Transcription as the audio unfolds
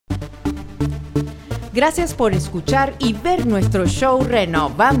Gracias por escuchar y ver nuestro show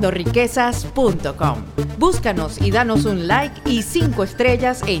renovandoriquezas.com. Búscanos y danos un like y 5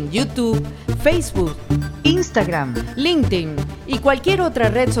 estrellas en YouTube, Facebook, Instagram, LinkedIn y cualquier otra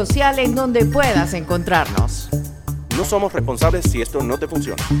red social en donde puedas encontrarnos. No somos responsables si esto no te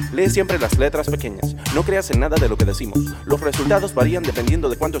funciona. Lee siempre las letras pequeñas. No creas en nada de lo que decimos. Los resultados varían dependiendo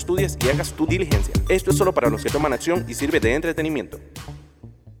de cuánto estudies y hagas tu diligencia. Esto es solo para los que toman acción y sirve de entretenimiento.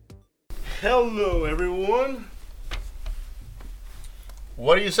 Hello, everyone.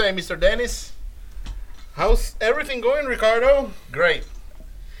 What do you say, Mr. Dennis? How's everything going, Ricardo? Great.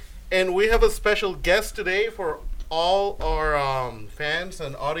 And we have a special guest today for all our fans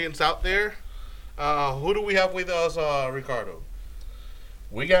and audience out there. Who do we have with us, Ricardo?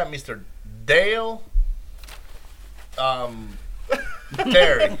 We got Mr. Dale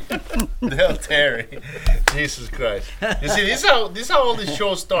Terry. Dale Terry. Jesus Christ. You see, this is how all this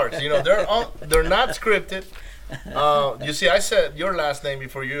show starts. You know, they're not scripted. You see, I said your last name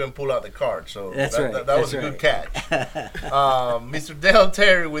before you even pull out the card, so That's right. that was a good catch. Mr. Dale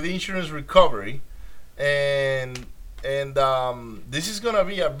Terry with Insurance Recovery, and this is gonna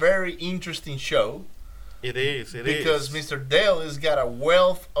be a very interesting show. It is. Because Mr. Dale has got a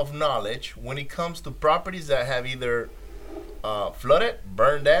wealth of knowledge when it comes to properties that have either flooded,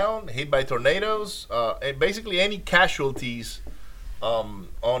 burned down, hit by tornadoes, and basically any casualties on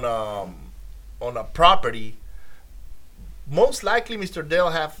a property. Most likely, Mr. Dale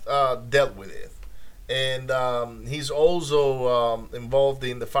have dealt with it, and he's also involved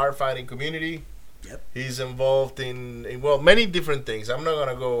in the firefighting community. Yep. He's involved in many different things. I'm not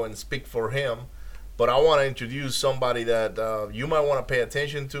gonna go and speak for him, but I want to introduce somebody that you might want to pay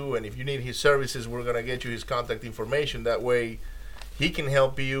attention to, and if you need his services, we're gonna get you his contact information. That way, he can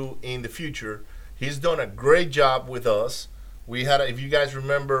help you in the future. He's done a great job with us. If you guys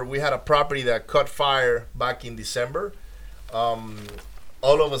remember, we had a property that caught fire back in December. All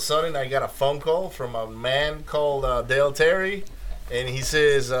of a sudden, I got a phone call from a man called Dale Terry, and he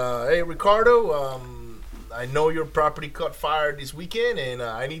says, "Hey, Ricardo, I know your property caught fire this weekend, and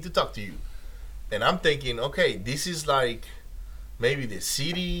I need to talk to you." And I'm thinking, okay, this is like maybe the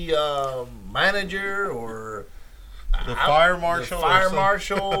city manager or The fire marshal. The fire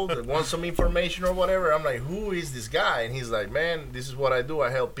marshal that wants some information or whatever. I'm like, who is this guy? And he's like, man, this is what I do.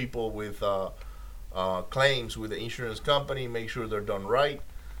 I help people with claims with the insurance company, make sure they're done right.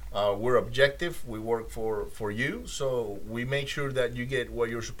 We're objective. We work for you, so we make sure that you get what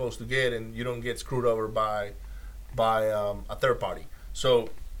you're supposed to get, and you don't get screwed over by a third party. So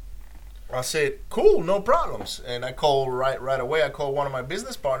I said, cool, no problems. And I called right away. I called one of my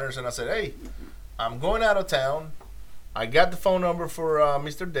business partners, and I said, hey, I'm going out of town. I got the phone number for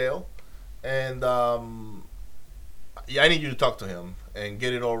Mr. Dale, and I need you to talk to him and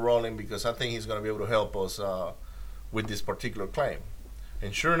get it all rolling, because I think he's going to be able to help us with this particular claim.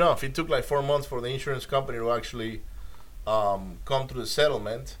 And sure enough, it took like 4 months for the insurance company to actually come to the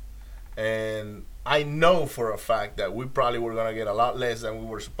settlement. And I know for a fact that we probably were going to get a lot less than we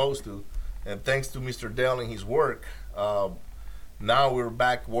were supposed to. And thanks to Mr. Dale and his work, now we're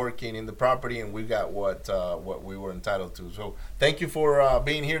back working in the property, and we got what we were entitled to. So thank you for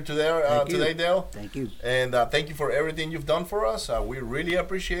being here today, Dale. Thank you. And thank you for everything you've done for us. We really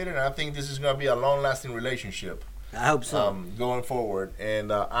appreciate it, and I think this is going to be a long-lasting relationship. I hope so. Going forward.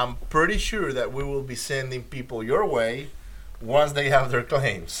 And I'm pretty sure that we will be sending people your way once they have their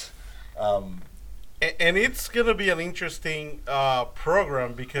claims. And it's going to be an interesting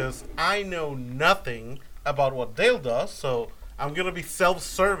program, because I know nothing about what Dale does, so I'm going to be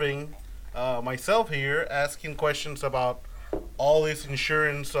self-serving myself here, asking questions about all these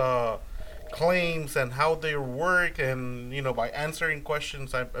insurance claims and how they work, and, you know, by answering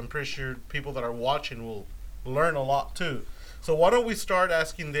questions, I'm pretty sure people that are watching will learn a lot too. So why don't we start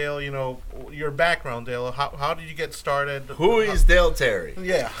asking Dale, you know, your background, Dale. How did you get started? Who is Dale Terry?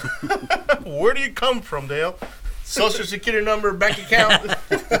 Yeah. Where do you come from, Dale? Social Security number, bank account.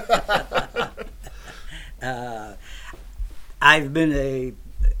 I've been a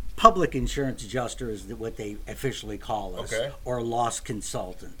public insurance adjuster, is what they officially call us, Okay. or loss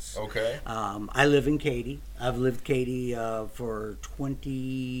consultants. Okay. I live in Katy. I've lived Katy for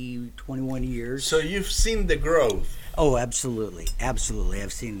 21 years. So you've seen the growth. Oh, absolutely. Absolutely.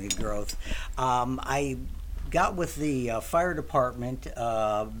 I've seen the growth. I got with the fire department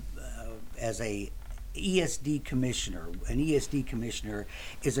as a ESD commissioner. An ESD commissioner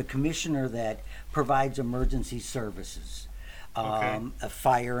is a commissioner that provides emergency services.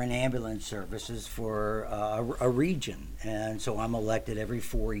 fire and ambulance services for a region. And so I'm elected every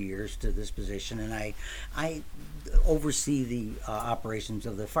 4 years to this position, and I oversee the operations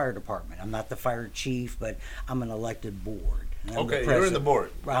of the fire department. I'm not the fire chief, but I'm an elected board. Okay, you're in the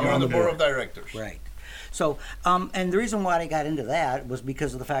board. You're on the board of directors. Right. So, and the reason why I got into that was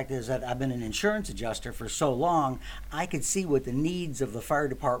because of the fact is that I've been an insurance adjuster for so long, I could see what the needs of the fire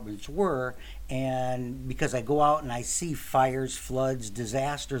departments were, and because I go out and I see fires, floods,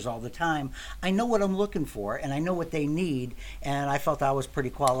 disasters all the time, I know what I'm looking for, and I know what they need, and I felt I was pretty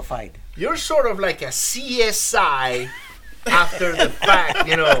qualified. You're sort of like a CSI after the fact,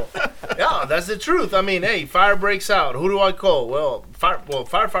 you know. Yeah, that's the truth. I mean, hey, fire breaks out. Who do I call? Well,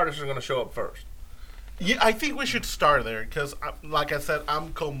 firefighters are going to show up first. Yeah, I think we should start there because, like I said,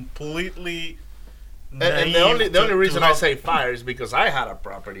 I'm completely. And the only reason I say fire is because I had a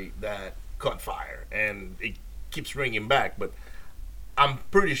property that caught fire and it keeps ringing back. But I'm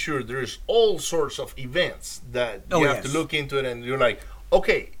pretty sure there's all sorts of events that you have to look into it, and you're like,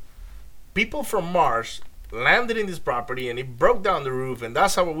 okay, people from Mars landed in this property and it broke down the roof, and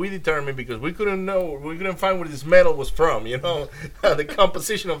that's how we determined, because we couldn't find where this metal was from, you know. The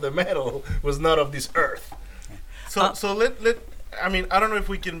composition of the metal was not of this earth. So let I mean, I don't know if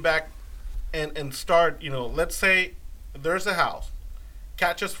we can back and start, you know, let's say there's a house,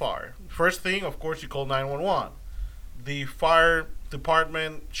 catches fire. First thing, of course, you call 911. The fire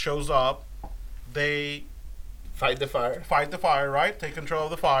department shows up, they fight the fire, right? Take control of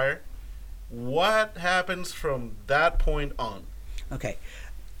the fire. What happens from that point on? Okay.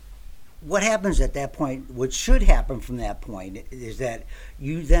 What happens at that point, what should happen from that point, is that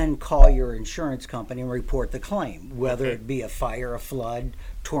you then call your insurance company and report the claim, whether it be a fire, a flood,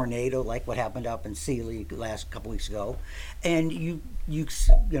 tornado, like what happened up in Sealy last couple weeks ago, and you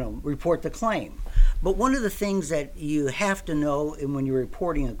report the claim. But one of the things that you have to know when you're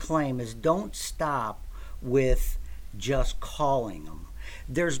reporting a claim is don't stop with just calling them.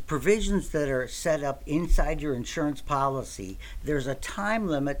 There's provisions that are set up inside your insurance policy. There's a time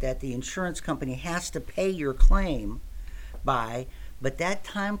limit that the insurance company has to pay your claim by, but that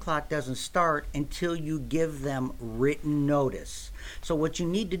time clock doesn't start until you give them written notice. So what you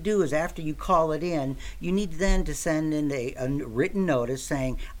need to do is, after you call it in, you need then to send in a written notice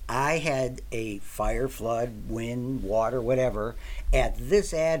saying, I had a fire, flood, wind, water, whatever, at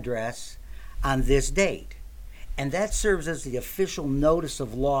this address on this date. And that serves as the official notice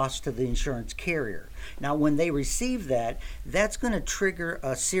of loss to the insurance carrier. Now, when they receive that, that's going to trigger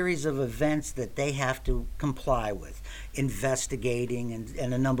a series of events that they have to comply with, investigating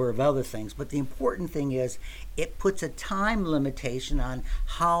and a number of other things. But the important thing is it puts a time limitation on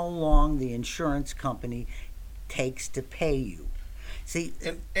how long the insurance company takes to pay you. See,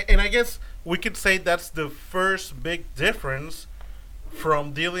 and I guess we could say that's the first big difference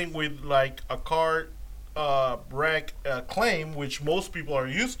from dealing with like a car wreck claim, which most people are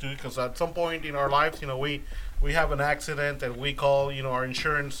used to, because at some point in our lives, you know, we have an accident and we call, you know, our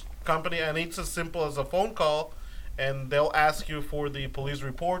insurance company, and it's as simple as a phone call, and they'll ask you for the police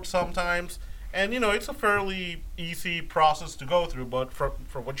report sometimes, and you know, it's a fairly easy process to go through. But from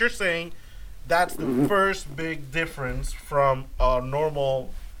what you're saying, that's the first big difference from a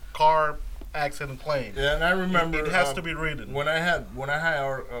normal car accident claim. Yeah, and I remember it has to be written. When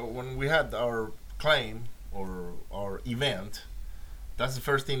we had our claim or our event, that's the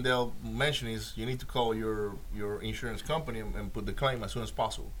first thing they'll mention is you need to call your insurance company and put the claim as soon as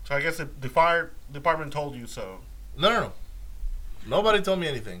possible. So I guess the fire department told you so. No. Nobody told me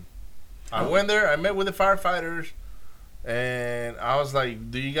anything. I went there, I met with the firefighters, and I was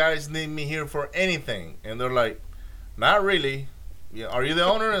like, do you guys need me here for anything? And they're like, not really. Yeah, are you the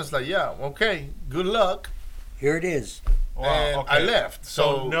owner? And it's like, yeah, okay, good luck. Here it is. Wow, and okay. I left.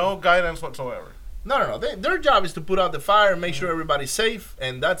 So no guidance whatsoever. No. Their job is to put out the fire, make sure everybody's safe,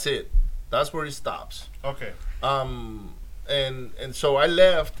 and that's it. That's where it stops. Okay. And so I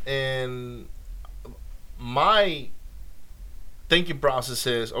left, and my thinking process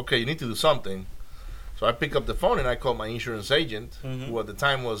is, okay, you need to do something. So I pick up the phone and I call my insurance agent, who at the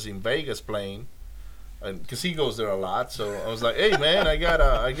time was in Vegas playing, and because he goes there a lot. So I was like, hey man, I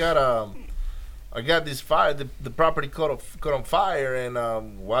got this fire. The property caught on fire,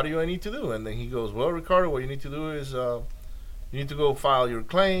 and what do I need to do? And then he goes, well, Ricardo, what you need to do is you need to go file your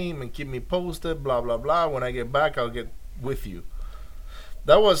claim and keep me posted, blah, blah, blah. When I get back, I'll get with you.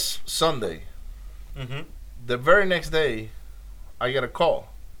 That was Sunday. Mm-hmm. The very next day, I get a call,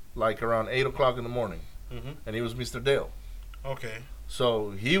 like around 8 o'clock in the morning, and it was Mr. Dale. Okay.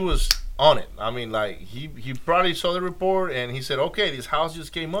 So he was on it. I mean, like, he probably saw the report, and he said, okay, this house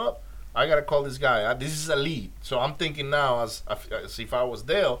just came up. I gotta call this guy. This is a lead. So I'm thinking now, as if I was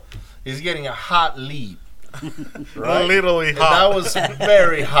Dale, he's getting a hot lead. Right? Literally And hot. that was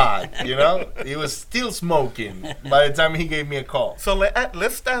very hot, you know? He was still smoking by the time he gave me a call. So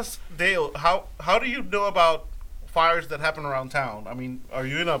let's ask Dale, how do you know about fires that happen around town? I mean, are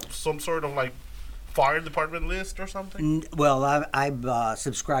you in some sort of like fire department list or something? Well, I've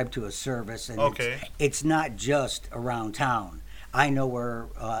subscribed to a service, and Okay. it's not just around town. I know where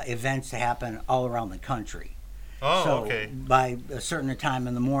events happen all around the country. Oh, So okay. by a certain time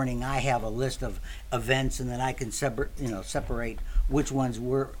in the morning, I have a list of events, and then I can separate which ones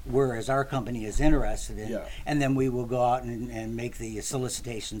whereas our company is interested in, Yeah. and then we will go out and make the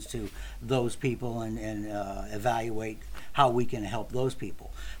solicitations to those people and evaluate how we can help those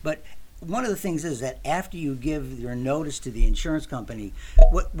people. But one of the things is that after you give your notice to the insurance company,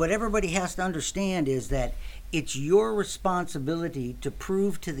 what everybody has to understand is that it's your responsibility to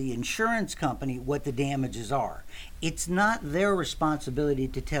prove to the insurance company what the damages are. It's not their responsibility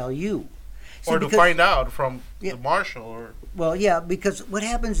to tell you. See, Or to because- find out from Yeah. the marshal or Well, yeah, because what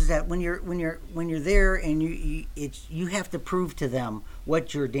happens is that when you're there and you have to prove to them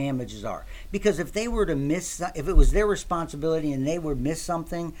what your damages are. Because if they were to if it was their responsibility and they would miss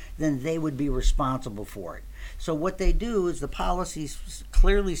something, then they would be responsible for it. So what they do is the policy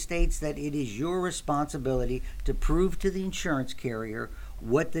clearly states that it is your responsibility to prove to the insurance carrier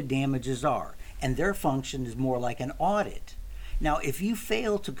what the damages are, and their function is more like an audit. Now, if you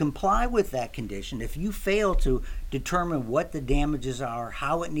fail to comply with that condition, if you fail to determine what the damages are,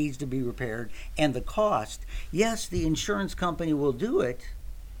 how it needs to be repaired, and the cost, yes, the insurance company will do it,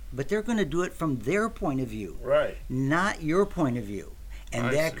 but they're going to do it from their point of view, Right. not your point of view. And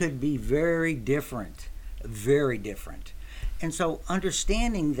I that see. could be very different, very different. And so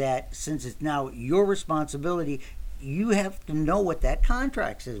understanding that since it's now your responsibility, you have to know what that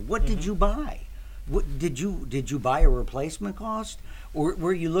contract says. What did you buy? What, did you buy a replacement cost, or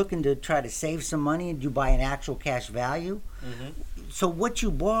were you looking to try to save some money and did you buy an actual cash value? So what you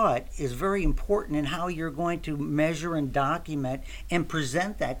bought is very important in how you're going to measure and document and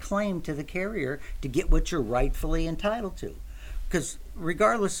present that claim to the carrier to get what you're rightfully entitled to. Because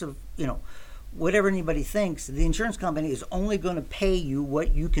regardless of whatever anybody thinks, the insurance company is only going to pay you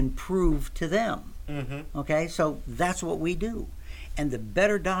what you can prove to them. Okay, so that's what we do. And the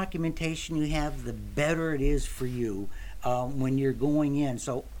better documentation you have, the better it is for you when you're going in.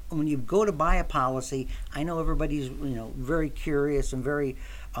 So when you go to buy a policy, I know everybody's very curious and very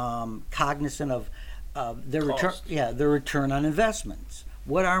cognizant of their return. Cost. Yeah, their return on investments.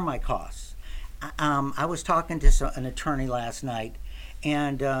 What are my costs? I was talking to an attorney last night,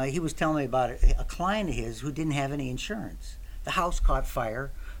 and he was telling me about a client of his who didn't have any insurance. The house caught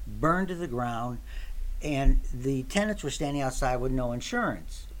fire, burned to the ground, and the tenants were standing outside with no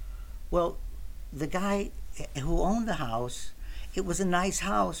insurance. Well, the guy who owned the house, it was a nice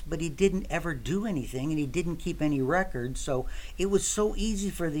house, but he didn't ever do anything, and he didn't keep any records. So it was so easy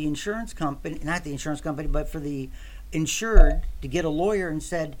for the insurance company, not the insurance company, but for the insured to get a lawyer and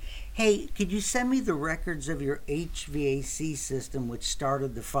said, hey, could you send me the records of your HVAC system which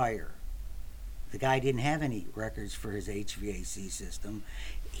started the fire? The guy didn't have any records for his HVAC system.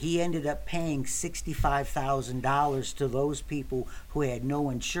 He ended up paying $65,000 to those people who had no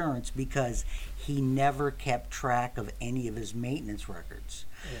insurance because he never kept track of any of his maintenance records.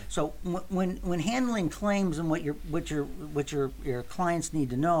 So when handling claims, and what your clients need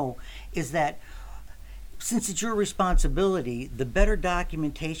to know is that since it's your responsibility, the better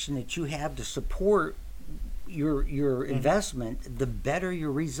documentation that you have to support your investment, the better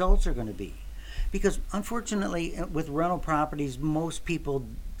your results are going to be. Because unfortunately, with rental properties, most people,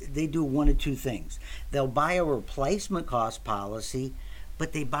 they do one of two things. They'll buy a replacement cost policy,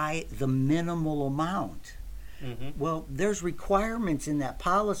 but they buy the minimal amount. Well, there's requirements in that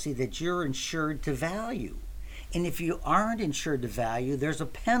policy that you're insured to value. And if you aren't insured to value, there's a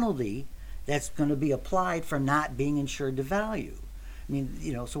penalty that's going to be applied for not being insured to value. I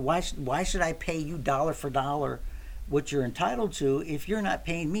mean, so why should I pay you dollar for dollar what you're entitled to if you're not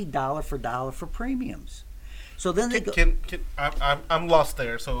paying me dollar for premiums? So then they go. I'm lost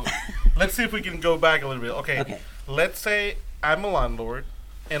there. So let's see if we can go back a little bit. Okay. Let's say I'm a landlord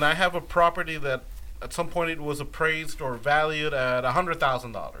and I have a property that at some point it was appraised or valued at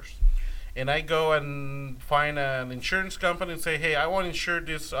 $100,000. And I go and find an insurance company and say, hey, I want to insure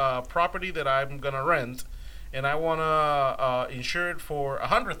this property that I'm going to rent. And I want to insure it for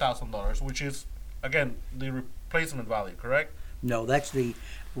 $100,000, which is, again, the replacement value, correct? No, that's the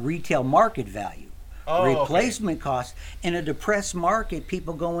retail market value. Replacement cost. In a depressed market,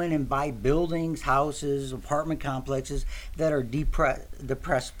 people go in and buy buildings, houses, apartment complexes that are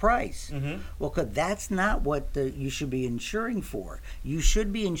depressed price. Well, 'cause that's not what you should be insuring for. You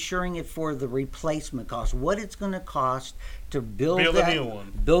should be insuring it for the replacement cost, what it's going to cost to build a new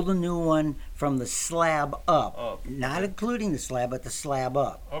one. Build a new one from the slab up. Not including the slab, but the slab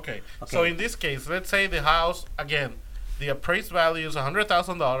up. Okay. So in this case, let's say the house, again, the appraised value is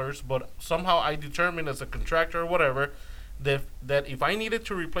 $100,000, but somehow I determined as a contractor or whatever that if I needed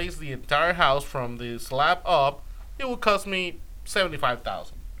to replace the entire house from the slab up, it would cost me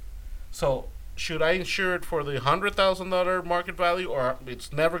 $75,000. So should I insure it for the $100,000 market value, or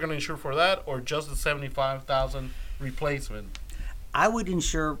it's never going to insure for that, or just the $75,000 replacement?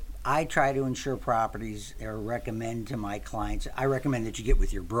 I try to insure properties or recommend to my clients. I recommend that you get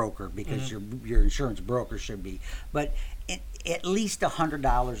with your broker because your insurance broker should be. But at least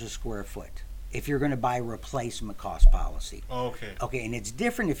 $100 a square foot if you're going to buy replacement cost policy. Okay. Okay, and it's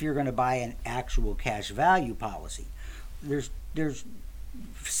different if you're going to buy an actual cash value policy. There's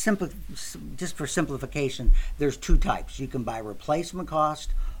just for simplification, there's two types. You can buy replacement cost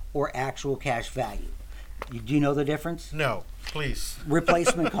or actual cash value. Do you know the difference? No, please.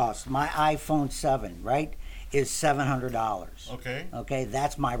 Replacement cost. My iPhone 7, right, is $700. Okay. Okay,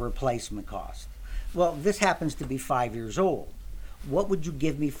 that's my replacement cost. Well, this happens to be 5 years old. What would you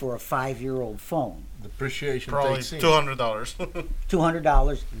give me for a 5-year-old phone? Depreciation Probably takes in. $200.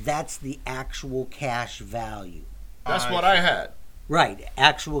 $200. That's the actual cash value. That's what I had. Right,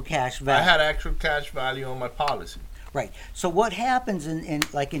 actual cash value. I had actual cash value on my policy. Right. So what happens in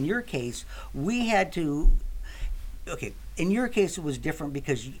like in your case, we had to. Okay, in your case it was different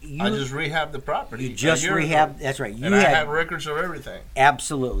because I just rehabbed the property. You just rehabbed. That's right. And I had records of everything.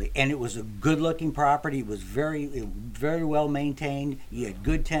 Absolutely, and it was a good-looking property. It was very well maintained. You had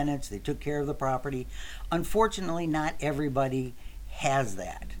good tenants. They took care of the property. Unfortunately, not everybody has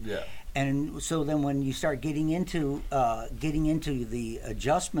that. Yeah. And so then when you start getting into the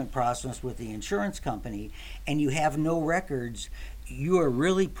adjustment process with the insurance company and you have no records, you are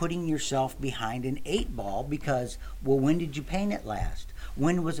really putting yourself behind an 8 ball because, well, when did you paint it last?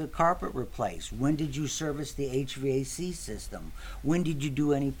 When was a carpet replaced? When did you service the HVAC system? When did you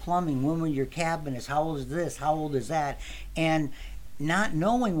do any plumbing? When were your cabinets? How old is this? How old is that? And not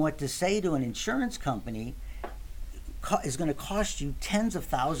knowing what to say to an insurance company is going to cost you tens of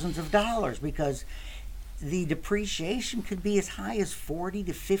thousands of dollars because the depreciation could be as high as 40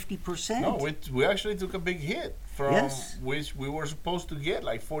 to 50%. No, we actually took a big hit from Yes. which we were supposed to get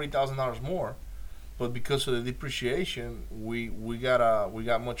like $40,000 more, but because of the depreciation, we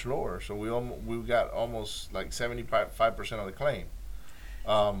got much lower. So we got almost like 75% of the claim.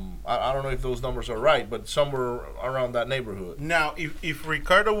 I don't know if those numbers are right, but somewhere around that neighborhood. Now, if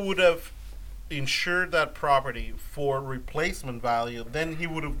Ricardo would have insured that property for replacement value, then he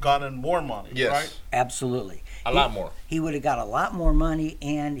would have gotten more money, Yes. right? Absolutely. A lot more. He would have got a lot more money,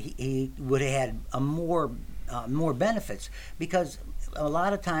 and he would have had more benefits because a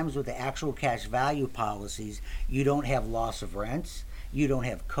lot of times with the actual cash value policies, you don't have loss of rents. You don't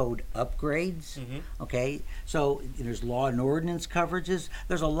have code upgrades, okay? So there's law and ordinance coverages.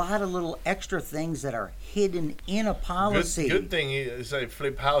 There's a lot of little extra things that are hidden in a policy. Good thing is I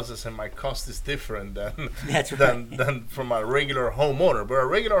flip houses and my cost is different than That's right. than from a regular homeowner. But a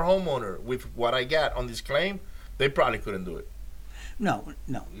regular homeowner with what I got on this claim, they probably couldn't do it. No.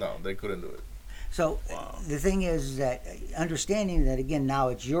 No, they couldn't do it. So the thing is that understanding that, again, now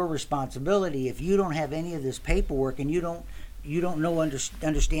it's your responsibility. If you don't have any of this paperwork and you don't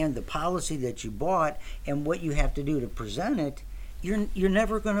understand the policy that you bought and what you have to do to present it, you're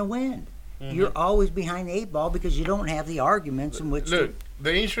never going to win. You're always behind the 8 ball because you don't have the arguments in which Look,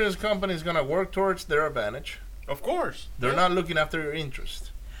 the insurance company is going to work towards their advantage. Of course. They're not looking after your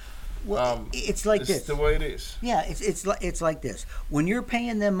interest. well, it's like It's this. the way it is. Yeah, it's like this. When you're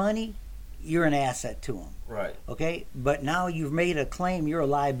paying them money, you're an asset to them. Right. Okay, but now you've made a claim, you're a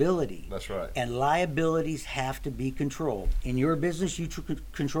liability. That's right. And liabilities have to be controlled. In your business, you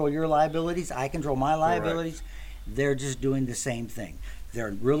control your liabilities. I control my liabilities. They're just doing the same thing.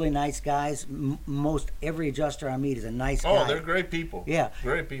 They're really nice guys. Most every adjuster I meet is a nice guy. Oh, they're great people. Yeah.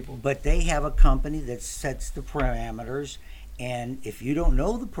 Great people. But they have a company that sets the parameters. And if you don't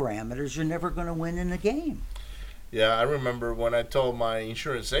know the parameters, you're never going to win in the game. Yeah, I remember when I told my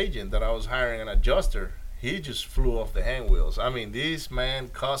insurance agent that I was hiring an adjuster, he just flew off the handwheels. I mean, this man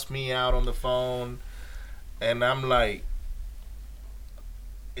cussed me out on the phone, and I'm like,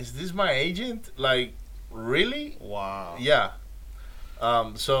 is this my agent? Like, really? Wow. Yeah.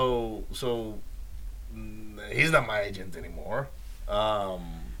 So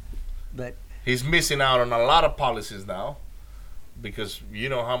But He's missing out on a lot of policies now because you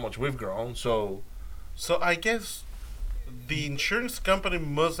know how much we've grown. So I guess the insurance company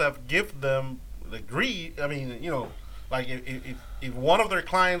must have given them I mean, like if one of their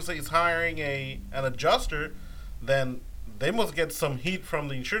clients is hiring an adjuster, then they must get some heat from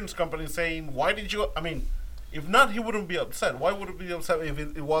the insurance company saying, "Why did you?" I mean, if not, he wouldn't be upset. Why would he be upset if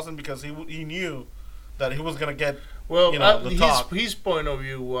it wasn't because he knew that he was gonna get the talk? His point of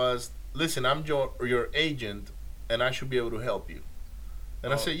view was, listen, I'm your agent, and I should be able to help you.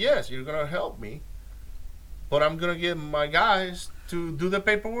 And I said, yes, you're gonna help me, but I'm gonna get my guys to do the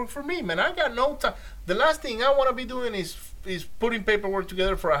paperwork for me, man. I got no time. The last thing I want to be doing is putting paperwork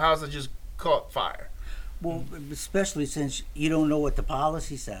together for a house that just caught fire. Well, especially since you don't know what the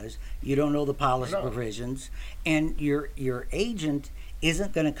policy says, you don't know the policy provisions, and your agent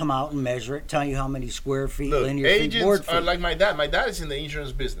isn't going to come out and measure it, tell you how many square feet, Look, linear feet, agents board feet. are like my dad. My dad is in the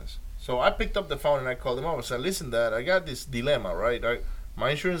insurance business. So I picked up the phone and I called him up. I said, listen, Dad, I got this dilemma, right?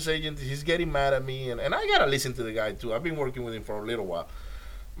 My insurance agent, he's getting mad at me, and I got to listen to the guy, too. I've been working with him for a little while.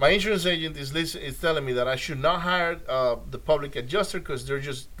 My insurance agent is telling me that I should not hire the public adjuster because they're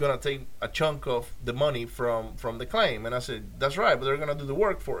just going to take a chunk of the money from the claim. And I said, that's right, but they're going to do the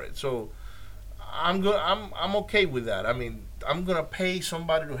work for it. So I'm okay with that. I mean, I'm going to pay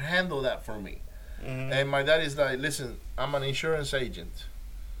somebody to handle that for me. Mm-hmm. And my dad is like, listen, I'm an insurance agent.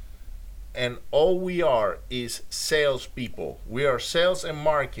 And all we are is salespeople. We are sales and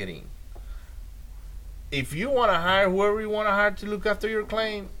marketing. If you want to hire whoever you want to hire to look after your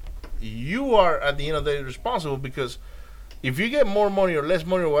claim, you are at the end of the day responsible, because if you get more money or less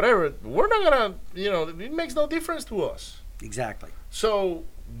money or whatever, we're not going to, it makes no difference to us. Exactly. So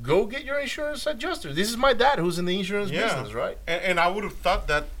go get your insurance adjuster. This is my dad who's in the insurance business, right? And I would have thought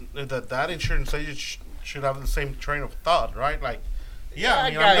that insurance agent should have the same train of thought, right? Like,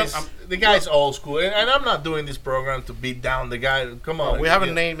 the guy's old school, and I'm not doing this program to beat down the guy. Come on, we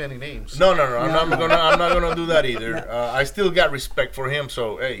haven't named any names. No. I'm not gonna do that either. I still got respect for him,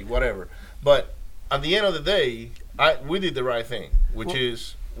 so hey, whatever. But at the end of the day, we did the right thing, which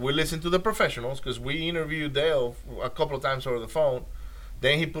is we listened to the professionals, because we interviewed Dale a couple of times over the phone.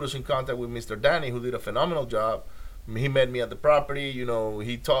 Then he put us in contact with Mr. Danny, who did a phenomenal job. He met me at the property.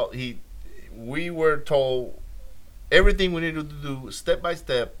 We were told everything we needed to do step by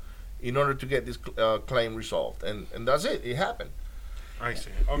step in order to get this claim resolved, and that's it. It happened. I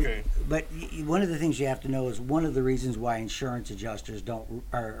see. Okay. But one of the things you have to know is one of the reasons why insurance adjusters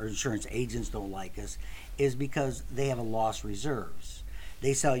or insurance agents don't like us is because they have a loss reserves.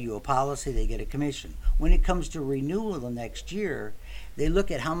 They sell you a policy, they get a commission. When it comes to renewal the next year, they look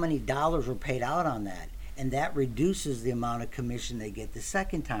at how many dollars were paid out on that, and that reduces the amount of commission they get the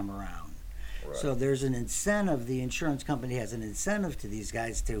second time around. Right. So there's an incentive. The insurance company has an incentive to these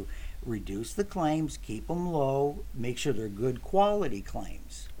guys to reduce the claims, keep them low, make sure they're good quality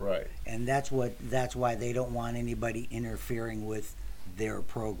claims. Right. And that's why they don't want anybody interfering with their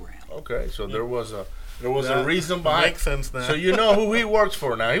program. Okay, so there was a reason behind. Makes sense now. So you know who he works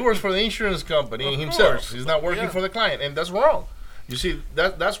for now. He works for the insurance company himself. He's not working for the client, and that's wrong. You see,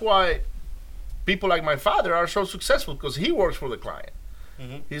 that's why people like my father are so successful, because he works for the client.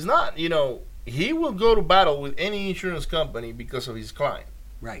 Mm-hmm. He's not, he will go to battle with any insurance company because of his client.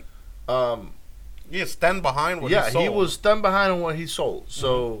 Right. Stand behind what he sold. Yeah, he will stand behind on what he sold.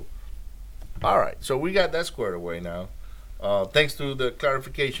 So, all right. So we got that squared away now. Thanks to the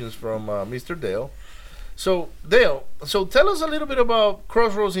clarifications from Mr. Dale. So, Dale, tell us a little bit about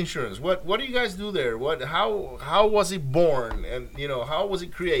Crossroads Insurance. What do you guys do there? How was it born? And, how was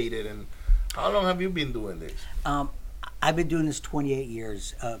it created? And how long have you been doing this? I've been doing this 28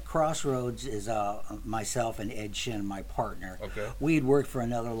 years. Crossroads is myself and Ed Shin, my partner. Okay. We had worked for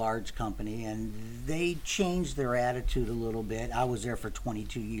another large company, and they changed their attitude a little bit. I was there for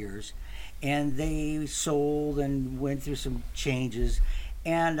 22 years, and they sold and went through some changes,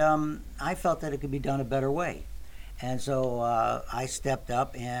 and I felt that it could be done a better way. And so I stepped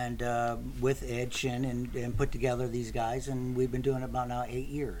up and with Ed Shin and put together these guys, and we've been doing it about now 8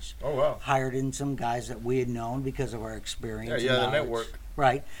 years. Oh, wow. Hired in some guys that we had known because of our experience. Yeah, the network.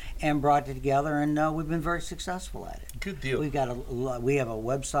 Right, and brought it together, and we've been very successful at it. Good deal. We have a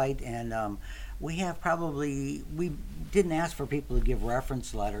website, and we didn't ask for people to give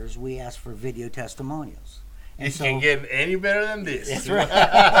reference letters. We asked for video testimonials. You can get any better than this. That's right.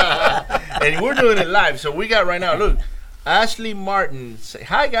 And we're doing it live. So we got right now, look, Ashley Martin. Say,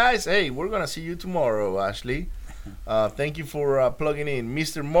 hi, guys. Hey, we're going to see you tomorrow, Ashley. Thank you for plugging in.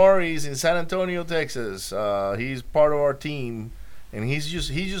 Mr. Morris in San Antonio, Texas. He's part of our team, and he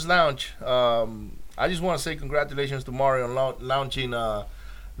just launched. I just want to say congratulations to Mario on launching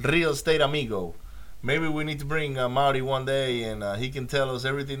real estate amigo. Maybe we need to bring Marty one day, and he can tell us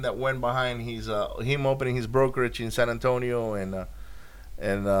everything that went behind his him opening his brokerage in San Antonio, and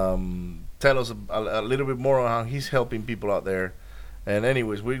tell us a little bit more on how he's helping people out there. And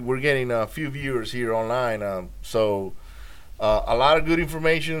anyways, we're getting a few viewers here online, so a lot of good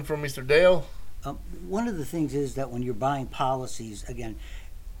information from Mr. Dale. One of the things is that when you're buying policies, again,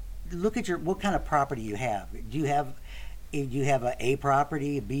 look at what kind of property you have. Do you have a A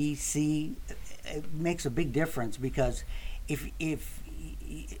property, a B, C? It makes a big difference, because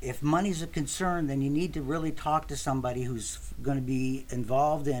if money's a concern, then you need to really talk to somebody who's going to be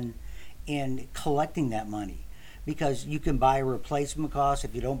involved in collecting that money, because you can buy a replacement cost.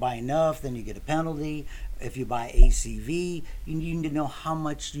 If you don't buy enough, then you get a penalty. If you buy ACV, you need to know how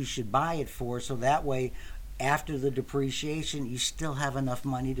much you should buy it for, so that way after the depreciation you still have enough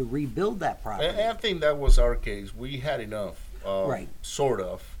money to rebuild that property. And I think that was our case. We had enough, right, sort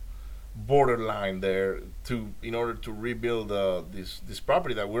of borderline there in order to rebuild this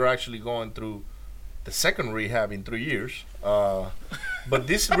property that we're actually going through the second rehab in 3 years. But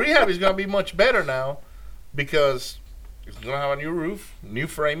this rehab is going to be much better now, because it's going to have a new roof, new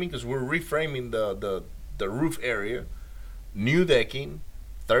framing, because we're reframing the roof area, new decking,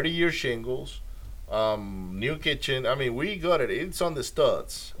 30-year shingles, new kitchen. I mean, we got it. It's on the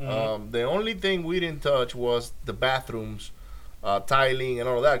studs. Mm-hmm. The only thing we didn't touch was the bathrooms, tiling and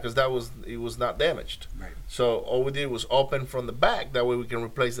all of that, because it was not damaged. Right. So all we did was open from the back. That way we can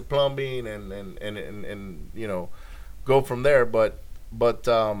replace the plumbing and you know, go from there. But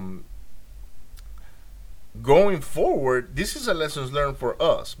going forward, this is a lessons learned for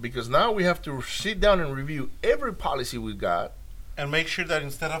us, because now we have to sit down and review every policy we got and make sure that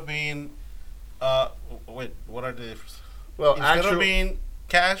instead of being wait, what are the differences? Well, Instead of being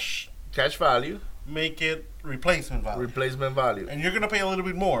cash value, make it replacement value. And you're going to pay a little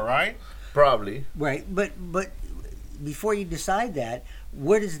bit more, right? Probably. Right, but before you decide that,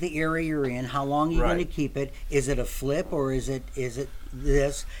 what is the area you're in? How long are you going to keep it? Is it a flip, or is it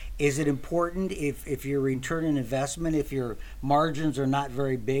this? Is it important if you're return on investment, if your margins are not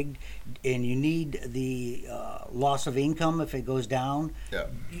very big and you need the loss of income if it goes down? Yeah.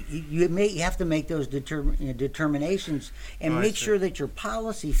 You have to make those determinations and make sure that your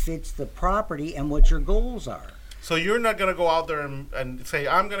policy fits the property and what your goals are. So you're not going to go out there and say,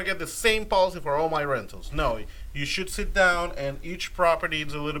 I'm going to get the same policy for all my rentals. No, you should sit down, and each property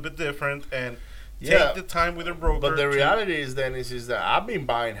is a little bit different, and take the time with a broker. But the reality is that I've been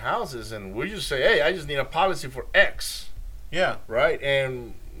buying houses, and we just say, hey, I just need a policy for X. Yeah. Right?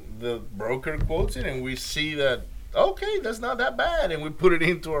 And the broker quotes it, and we see that, okay, that's not that bad. And we put it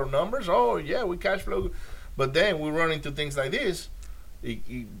into our numbers. Oh, yeah, we cash flow. But then we run into things like this.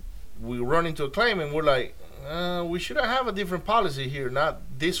 We run into a claim, and we're like, we should have a different policy here, not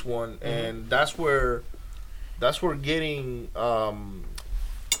this one. Mm-hmm. And that's where getting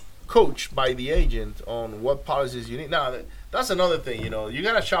coached by the agent on what policies you need. Now, that's another thing, you know. You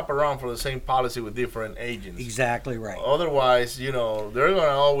got to shop around for the same policy with different agents. Exactly right. Otherwise, you know, they're going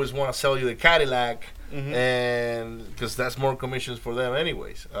to always want to sell you the Cadillac, Mm-hmm. and because that's more commissions for them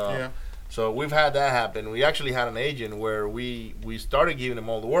anyways. Yeah. So we've had that happen. We actually had an agent where we started giving them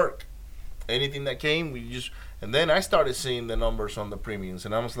all the work. Anything that came, and then I started seeing the numbers on the premiums,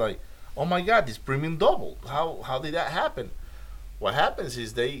 and I was like, oh my God, this premium doubled. How did that happen? What happens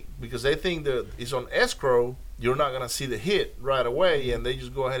is because they think that it's on escrow, you're not gonna see the hit right away, and they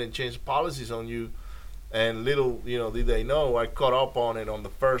just go ahead and change policies on you. And little, you know, did they know, I caught up on it on the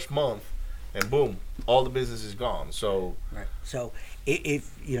first month, and boom, all the business is gone. So right. So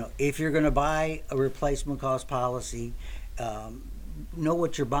if you're gonna buy a replacement cost policy, know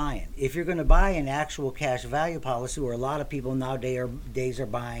what you're buying. If you're going to buy an actual cash value policy, where a lot of people nowadays are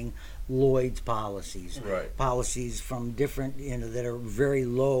buying Lloyd's policies, right, policies from different, that are very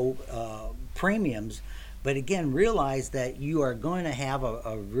low premiums, but again, realize that you are going to have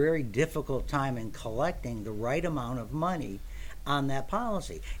a very difficult time in collecting the right amount of money on that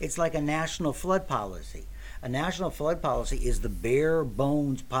policy. It's like a national flood policy. A national flood policy is the bare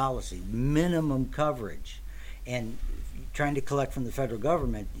bones policy, minimum coverage, and trying to collect from the federal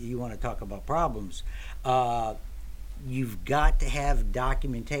government, you want to talk about problems. You've got to have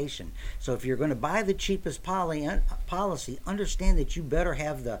documentation. So if you're going to buy the cheapest policy, understand that you better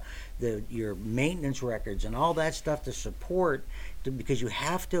have your maintenance records and all that stuff to support, because you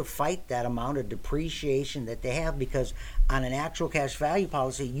have to fight that amount of depreciation that they have, because on an actual cash value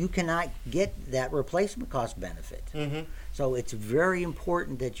policy, you cannot get that replacement cost benefit. Mm-hmm. So it's very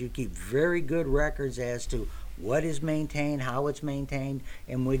important that you keep very good records as to what is maintained, how it's maintained,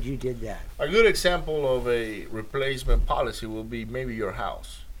 and when you did that. A good example of a replacement policy will be maybe your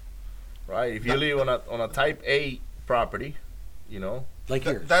house, right? If you live on a Type A property, you know. Like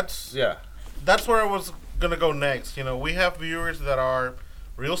yours. That's where I was gonna go next. You know, we have viewers that are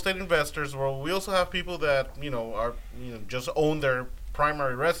real estate investors. Well, we also have people that are just own their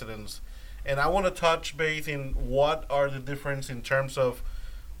primary residence, and I want to touch base in what are the difference in terms of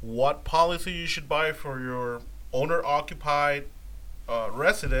what policy you should buy for your owner-occupied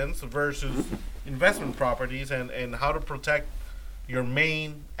residence versus investment properties, and how to protect your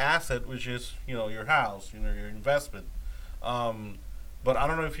main asset, which is your house, your investment. But I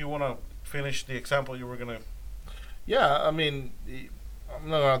don't know if you want to finish the example you were gonna. Yeah, I mean, I'm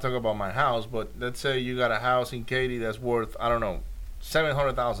not gonna talk about my house, but let's say you got a house in Katy that's worth, I don't know,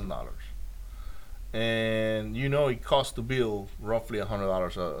 $700,000, and it costs to build roughly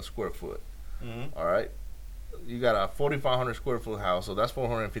 $100 a square foot. Mm-hmm. All right, you got a 4,500 square foot house, so that's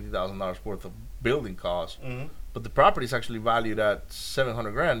 $450,000 worth of building costs. Mm-hmm. But the property is actually valued at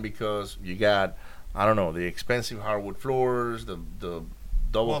 $700,000 because you got, I don't know, the expensive hardwood floors, the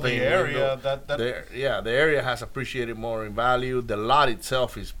double pane the area window. The area has appreciated more in value. The lot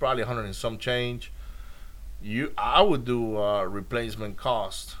itself is probably 100 and some change. I would do replacement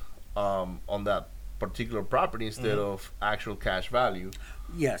cost on that particular property instead of actual cash value.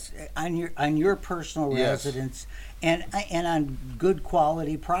 Yes, on your personal residence, and on good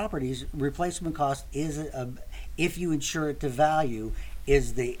quality properties, replacement cost is if you insure it to value,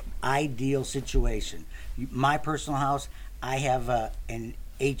 is the ideal situation. My personal house, I have an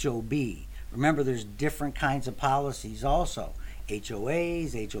HOB. Remember, there's different kinds of policies also.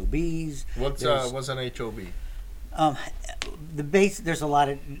 HOAs, HOBs. What's an HOB? There's a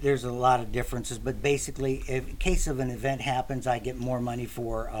lot of differences, but basically, in case of an event happens, I get more money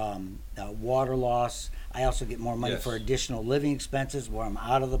for water loss. I also get more money for additional living expenses where I'm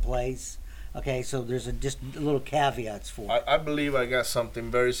out of the place. Okay, so there's just little caveats for it. I believe I got something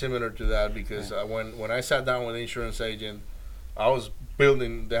very similar to that because when I sat down with the insurance agent, I was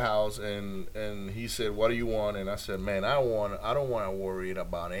building the house and he said, "What do you want?" And I said, "Man, I don't want to worry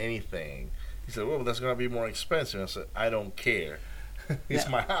about anything." He said, "Well, that's going to be more expensive." I said, "I don't care. It's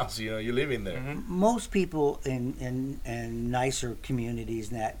my house. You live in there." Mm-hmm. Most people in nicer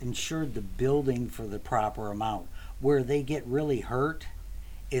communities that insured the building for the proper amount. Where they get really hurt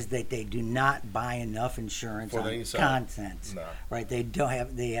is that they do not buy enough insurance for the on inside. Contents. No. Right?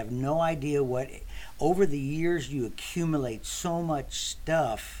 They have no idea what. Over the years, you accumulate so much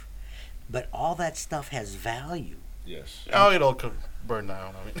stuff, but all that stuff has value. Yes. Oh, it all could burn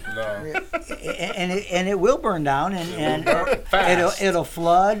down. I mean. No. and it will burn down, and fast. it'll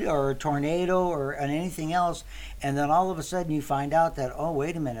flood or a tornado or anything else, and then all of a sudden you find out that, oh,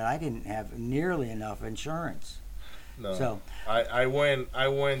 wait a minute, I didn't have nearly enough insurance. No. So I went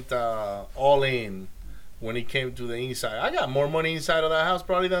all in when it came to the inside. I got more money inside of that house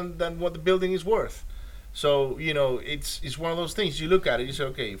probably than what the building is worth. So it's one of those things. You look at it, you say,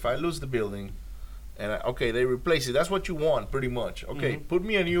 okay, if I lose the building, and they replace it. That's what you want, pretty much. Okay, put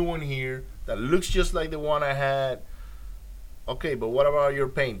me a new one here that looks just like the one I had. Okay, but what about your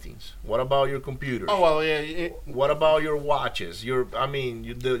paintings? What about your computers? Oh well, yeah. What about your watches? Your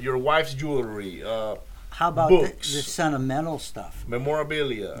wife's jewelry. how about the sentimental stuff?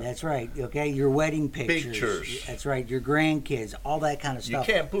 Memorabilia. That's right. Okay, your wedding pictures. That's right. Your grandkids, all that kind of stuff.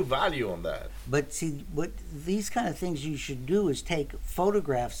 You can't put value on that. But see, what these kind of things you should do is take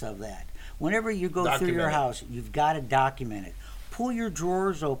photographs of that. Whenever you go through your house, you've got to document it. Pull your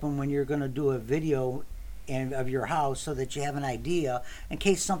drawers open when you're going to do a video of your house so that you have an idea. In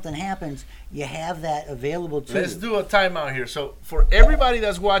case something happens, you have that available to you. Let's do a timeout here. So for everybody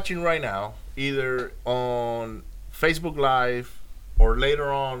that's watching right now, either on Facebook Live or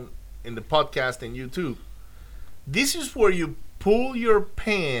later on in the podcast and YouTube, this is where you pull your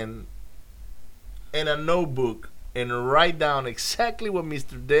pen and a notebook and write down exactly what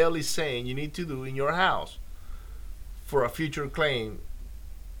Mr. Dale is saying you need to do in your house for a future claim.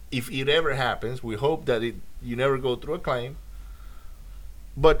 If it ever happens, we hope that you never go through a claim.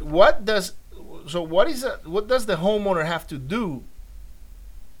 But what does the homeowner have to do,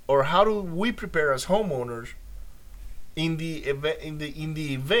 or how do we prepare as homeowners in the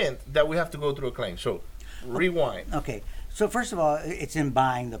event that we have to go through a claim? So rewind. Okay. So first of all, it's in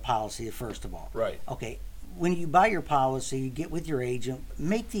buying the policy. First of all, Right. Okay. When you buy your policy, you get with your agent.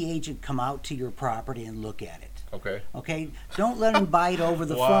 Make the agent come out to your property and look at it. Okay. Okay. Don't let him buy it over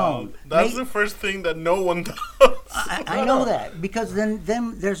the Wow, phone. that's the first thing that no one does. I know that because then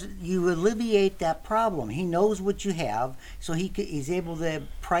you alleviate that problem. He knows what you have, so he's able to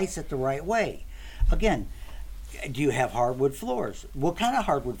price it the right way. Again, Do you have hardwood floors? What kind of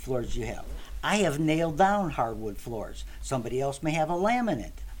hardwood floors do you have? I have nailed down hardwood floors. Somebody else may have a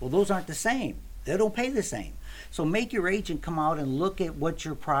laminate. Well, those aren't the same. They don't pay the same. So make your agent come out and look at what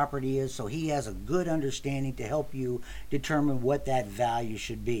your property is so he has a good understanding to help you determine what that value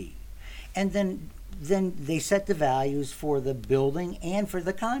should be. And then they set the values for the building and for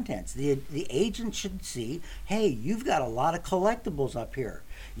the contents. The agent should see, hey, you've got a lot of collectibles up here.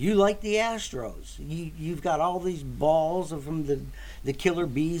 You like the Astros. You've got all these balls from the killer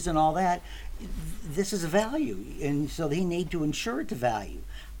bees and all that. This is a value, and so they need to insure it to value.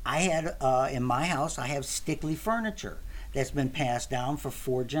 I had, in my house, I have Stickley furniture that's been passed down for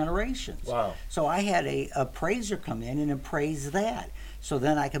 4 generations. Wow. So I had a appraiser come in and appraise that. So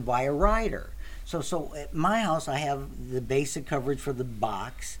then I could buy a rider. So at my house, I have the basic coverage for the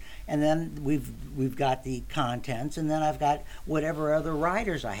box, and then we've got the contents, and then I've got whatever other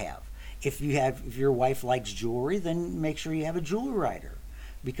riders I have. If your wife likes jewelry, then make sure you have a jewelry rider,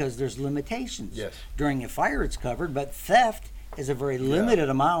 because there's limitations. Yes. During a fire, it's covered, but theft is a very limited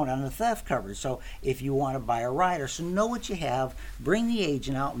amount on the theft coverage. So if you want to buy a rider, so know what you have, bring the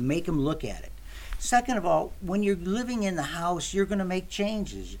agent out, and make them look at it. Second of all, when you're living in the house, you're going to make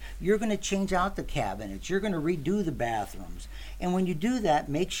changes. You're going to change out the cabinets. You're going to redo the bathrooms. And when you do that,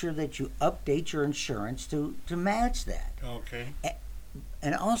 make sure that you update your insurance to match that. Okay.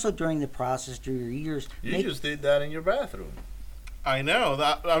 And also during the process, through your years... You just did that in your bathroom. I know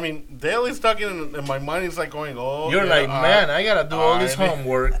that. I mean, Daily's talking, and my mind is like going, "Oh." You're yeah, like, man, I gotta do all this I-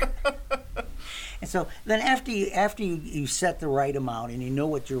 homework. And so then after you set the right amount and you know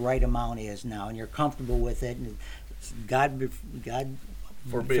what your right amount is now and you're comfortable with it, and God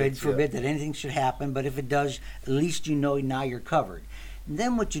forbid that anything should happen, but if it does, at least you know now you're covered. And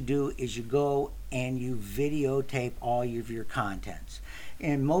then what you do is you go and you videotape all of your contents.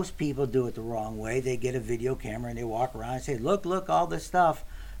 And most people do it the wrong way. They get a video camera and they walk around and say, look, all this stuff.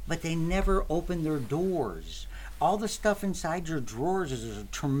 But they never open their doors. All the stuff inside your drawers is a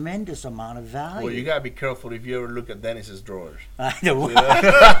tremendous amount of value. Well, you gotta be careful if you ever look at Dennis's drawers. I know. We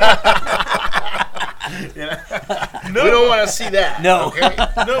don't want to see that. No. Okay?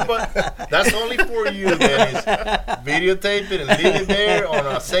 No, but that's only for you, Dennis. Videotape it and leave it there on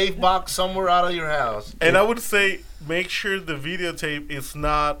a safe box somewhere out of your house. And I would say make sure the videotape is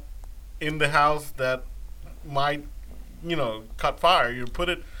not in the house that might, cut fire. You put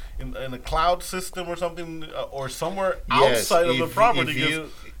it in a cloud system or something, or somewhere outside of the property.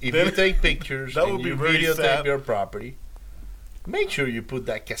 If you take pictures that and would be you very videotape sad. your property, make sure you put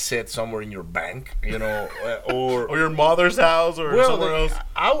that cassette somewhere in your bank, or your mother's house or somewhere else.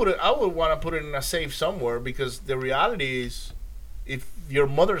 I would want to put it in a safe somewhere, because the reality is, if your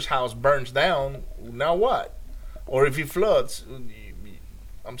mother's house burns down, now what? Or if it floods,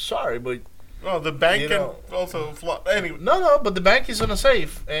 I'm sorry, but Oh, the bank can also flood. Anyway, no, but the bank is on a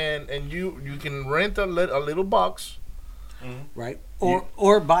safe, and you can rent a little box, Right.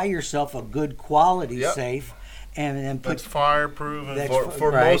 Or buy yourself a good quality safe, and then put that's fireproof. And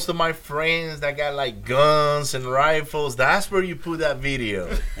for right. most of my friends that got like guns and rifles, that's where you put that video.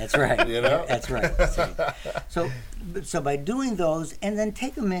 That's right. know? That's right. So by doing those, and then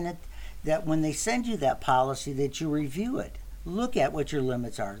take a minute that when they send you that policy, that you review it. Look at what your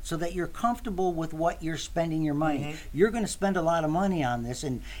limits are so that you're comfortable with what you're spending your money. Mm-hmm. You're going to spend a lot of money on this,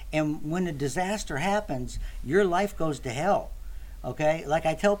 and when a disaster happens, your life goes to hell. Okay? Like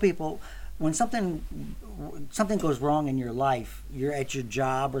I tell people, when something goes wrong in your life, you're at your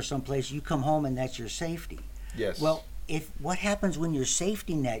job or someplace, you come home and that's your safety. Yes. Well, what happens when your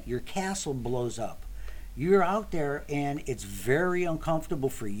safety net, your castle blows up? You're out there and it's very uncomfortable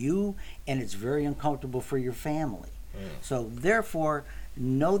for you, and it's very uncomfortable for your family. So therefore,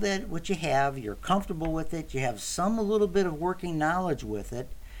 know that what you have, you're comfortable with it, you have a little bit of working knowledge with it,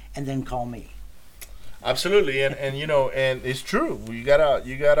 and then call me. Absolutely, and and it's true. You gotta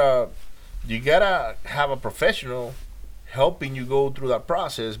have a professional helping you go through that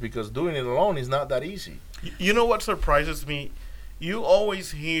process, because doing it alone is not that easy. You know what surprises me? You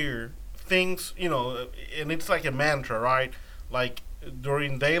always hear things, and it's like a mantra, right? Like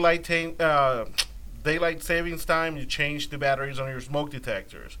during daylight savings time, you change the batteries on your smoke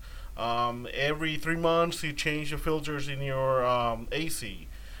detectors. Every 3 months, you change the filters in your AC.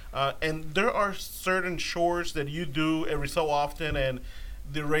 And there are certain chores that you do every so often, and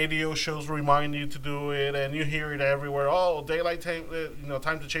the radio shows remind you to do it, and you hear it everywhere. Oh, daylight time,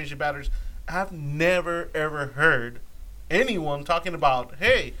 time to change the batteries. I've never ever heard anyone talking about,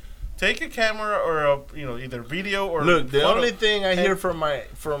 hey, take a camera or either video or look. The photo. only thing I hear from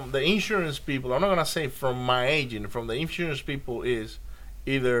the insurance people, I'm not gonna say from my agent, from the insurance people, is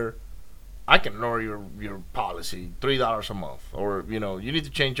either I can lower your policy $3 a month, or you need to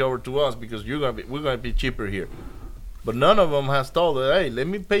change over to us because we're gonna be cheaper here. But none of them has told her, hey, let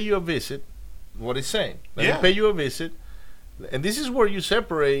me pay you a visit. What he's saying, let me pay you a visit. And this is where you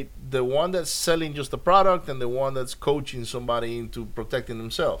separate the one that's selling just the product and the one that's coaching somebody into protecting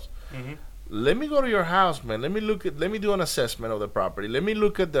themselves. Mm-hmm. Let me go to your house, man. Let me do an assessment of the property. Let me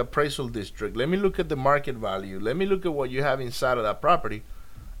look at the appraisal district. Let me look at the market value. Let me look at what you have inside of that property.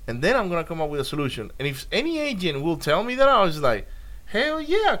 And then I'm going to come up with a solution. And if any agent will tell me that, I was like, hell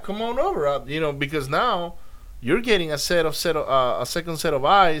yeah, come on over. Because now you're getting a second set of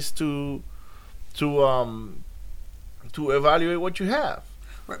eyes to evaluate what you have.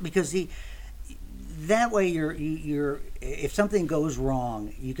 Right, because that way you're if something goes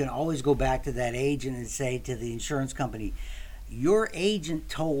wrong, you can always go back to that agent and say to the insurance company, your agent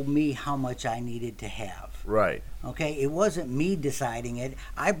told me how much I needed to have. Right. Okay, it wasn't me deciding it.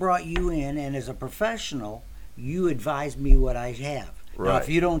 I brought you in, and as a professional, you advised me what I have. Right. Now, if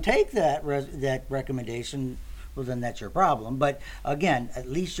you don't take that recommendation, well, then that's your problem. But again, at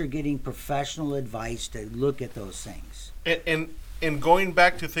least you're getting professional advice to look at those things. And going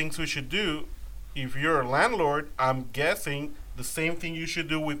back to things we should do, if you're a landlord, I'm guessing the same thing you should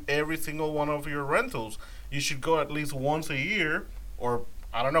do with every single one of your rentals. You should go at least once a year, or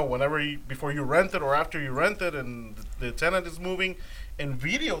I don't know, before you rent it or after you rent it and the tenant is moving, and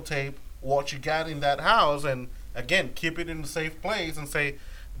videotape what you got in that house, and again, keep it in a safe place and say,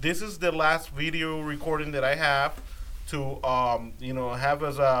 this is the last video recording that I have to have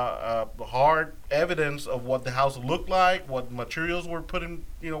as a hard evidence of what the house looked like, what materials were put in,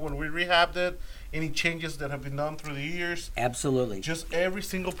 when we rehabbed it, any changes that have been done through the years. Absolutely. Just every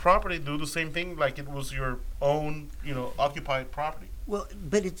single property do the same thing like it was your own, occupied property. Well,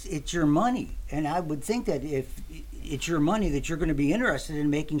 but it's your money, and I would think that if it's your money, that you're going to be interested in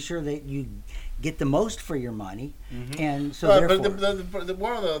making sure that you get the most for your money, and so therefore. But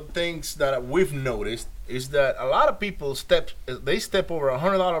one of the things that we've noticed is that a lot of people step over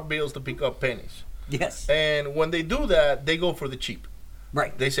 $100 bills to pick up pennies. Yes. And when they do that, they go for the cheap.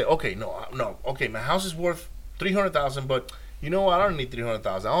 Right. They say, okay, okay, my house is worth $300,000, but I don't need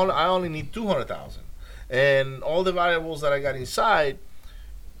 $300,000. I only need $200,000. And all the variables that I got inside,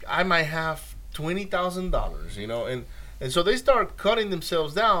 I might have $20,000, and so they start cutting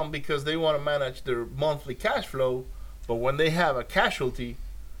themselves down because they want to manage their monthly cash flow. But when they have a casualty,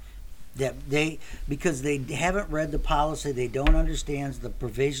 because they haven't read the policy, they don't understand the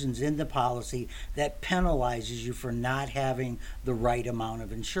provisions in the policy that penalizes you for not having the right amount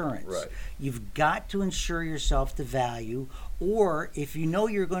of insurance. Right. You've got to insure yourself the value, or if you know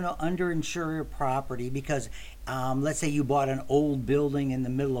you're going to underinsure your property because let's say you bought an old building in the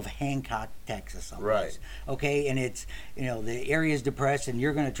middle of Hancock, Texas, someplace, right? Okay, and it's the area is depressed, and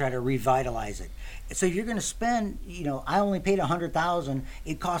you're going to try to revitalize it. So you're going to spend, I only paid $100,000.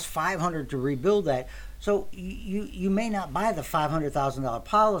 It costs $500 to rebuild that. So you may not buy the $500,000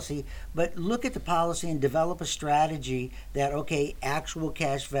 policy, but look at the policy and develop a strategy that, okay, actual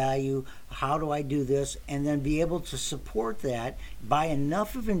cash value, how do I do this? And then be able to support that, buy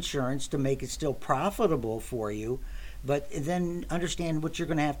enough of insurance to make it still profitable for you, but then understand what you're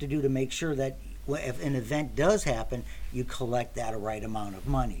going to have to do to make sure that if an event does happen, you collect that right amount of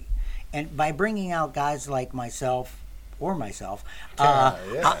money. And by bringing out guys like myself, we'll go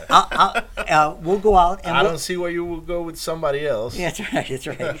out and I don't see where you will go with somebody else. Yeah, that's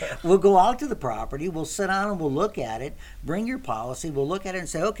right. We'll go out to the property, we'll sit down and we'll look at it, bring your policy, we'll look at it and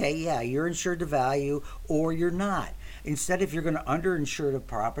say, okay, yeah, you're insured to value or you're not. Instead, if you're going to underinsure the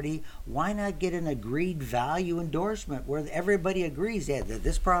property, why not get an agreed value endorsement where everybody agrees that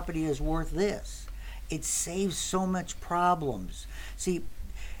this property is worth this? It saves so much problems. See,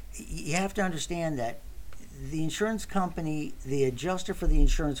 you have to understand that the insurance company, the adjuster for the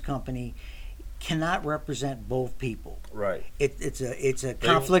insurance company, cannot represent both people. Right. It's a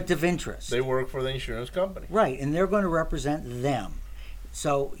conflict of interest. They work for the insurance company. Right, and they're going to represent them.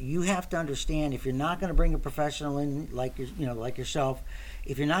 So you have to understand, if you're not going to bring a professional in like yourself,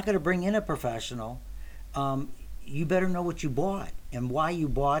 if you're not going to bring in a professional, you better know what you bought and why you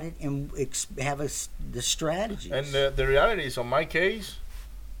bought it, and have the strategies. And the reality is, on my case,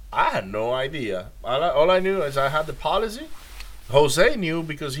 I had no idea. All I knew is I had the policy. Jose knew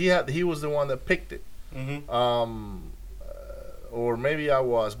because he was the one that picked it. Mm-hmm. Or maybe I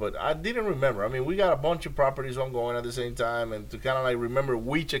was, but I didn't remember. I mean, we got a bunch of properties ongoing at the same time, and to kind of like remember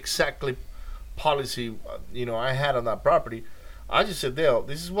which exactly policy I had on that property, I just said, Dale,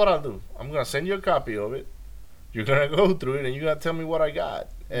 this is what I'll do. I'm gonna send you a copy of it. You're gonna go through it, and you're gonna tell me what I got.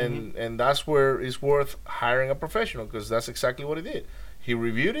 And that's where it's worth hiring a professional, because that's exactly what it did. He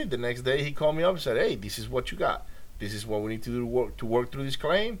reviewed it. The next day, he called me up and said, "Hey, this is what you got. This is what we need to do to work through this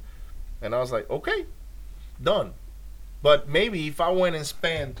claim." And I was like, "Okay, done." But maybe if I went and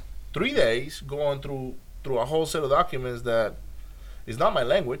spent 3 days going through a whole set of documents that is not my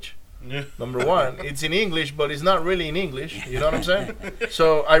language. Yeah. Number one, it's in English, but it's not really in English. You know what I'm saying?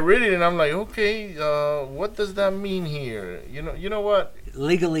 So I read it and I'm like, okay, what does that mean here? You know what?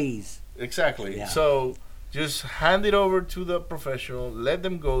 Legalese. Exactly. Yeah. So just hand it over to the professional. Let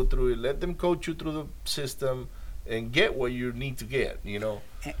them go through it. Let them coach you through the system, and get what you need to get. You know.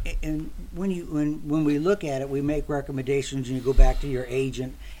 And when we look at it, we make recommendations, and you go back to your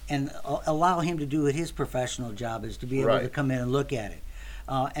agent and allow him to do what his professional job is, to be able to come in and look at it.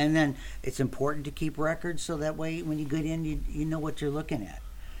 And then it's important to keep records, so that way when you get in, you know what you're looking at.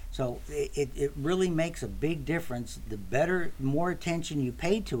 So it really makes a big difference. The more attention you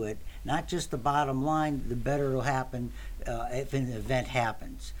pay to it, not just the bottom line, the better it'll happen if an event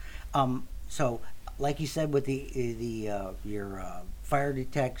happens. So, like you said, with your fire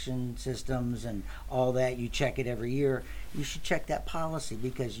detection systems and all that, you check it every year. You should check that policy,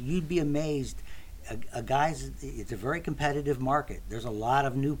 because you'd be amazed. It's a very competitive market. There's a lot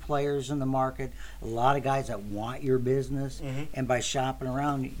of new players in the market, a lot of guys that want your business, and by shopping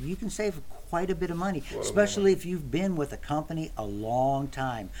around, you can save quite a bit of money, especially if you've been with a company a long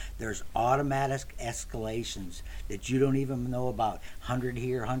time. There's automatic escalations that you don't even know about. 100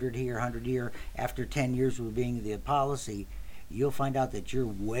 here, 100 here, 100 here. After 10 years of being the policy, you'll find out that you're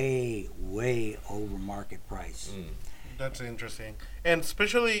way, way over market price. That's interesting. And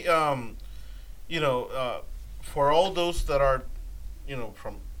especially, for all those that are,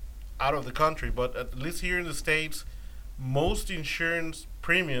 from out of the country, but at least here in the States, most insurance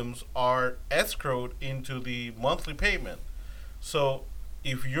premiums are escrowed into the monthly payment. So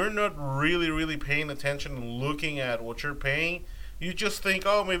if you're not really, really paying attention and looking at what you're paying, you just think,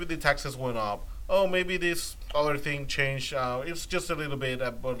 oh, maybe the taxes went up. Oh, maybe this other thing changed. It's just a little bit.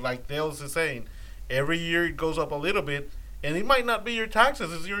 But like Dale is saying, every year it goes up a little bit. And it might not be your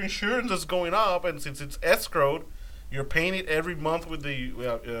taxes, it's your insurance that's going up. And since it's escrowed, you're paying it every month with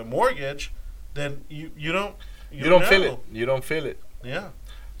the mortgage, then you don't feel it. You don't feel it. Yeah.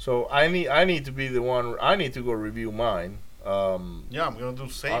 So I need to be the one. I need to go review mine. Yeah, I'm gonna do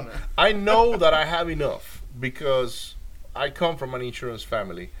the same. I know that I have enough, because I come from an insurance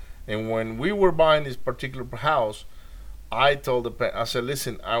family, and when we were buying this particular house, I told I said,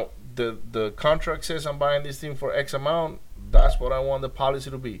 listen, the contract says I'm buying this thing for X amount. That's what I want the policy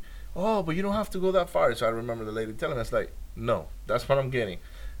to be. Oh, but you don't have to go that far. So I remember the lady telling us, like, no, that's what I'm getting.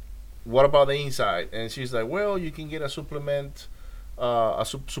 What about the inside? And she's like, well, you can get a supplemental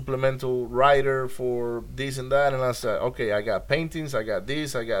rider for this and that. And I said, okay, I got paintings, I got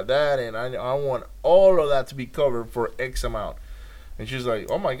this, I got that, and I want all of that to be covered for X amount. And she's like,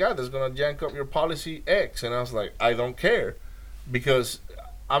 oh my God, that's gonna jank up your policy X. And I was like, I don't care, because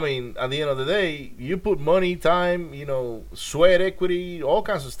I mean, at the end of the day, you put money, time, sweat equity, all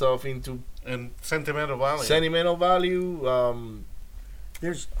kinds of stuff into, and sentimental value.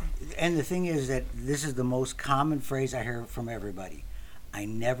 And the thing is that this is the most common phrase I hear from everybody. I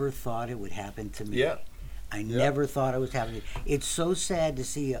never thought it would happen to me. Yeah. I never thought it was happening. It's so sad to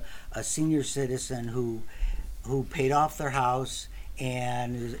see a senior citizen who paid off their house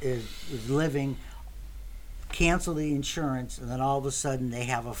and is living, cancel the insurance, and then all of a sudden they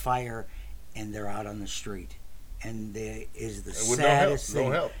have a fire and they're out on the street, and there is the saddest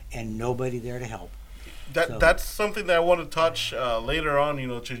thing, and nobody there to help. That's something that I want to touch later on.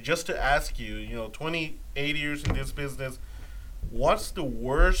 To ask you, 28 years in this business, what's the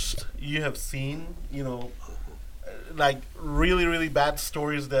worst you have seen? Like really, really bad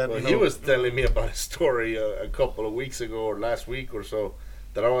stories that. Well, he was telling me about a story a couple of weeks ago or last week or so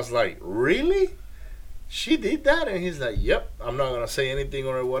that I was like, really? She did that? And he's like, yep, I'm not going to say anything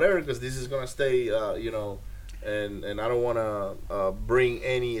or whatever, because this is going to stay, and I don't want to bring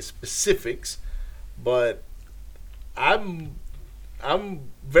any specifics, but I'm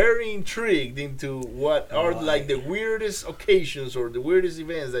very intrigued into what are like the weirdest occasions or the weirdest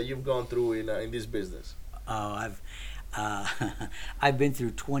events that you've gone through in this business. Oh, I've been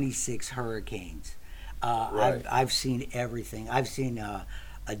through 26 hurricanes. Right. I've seen everything. I've seen a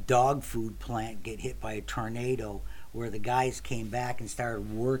dog food plant get hit by a tornado, where the guys came back and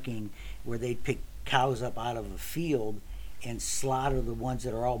started working, where they'd pick cows up out of a field and slaughter the ones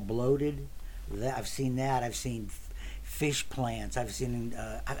that are all bloated. I've seen that. I've seen fish plants. I've seen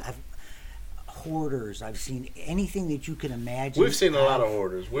hoarders. I've seen anything that you can imagine. We've seen a lot of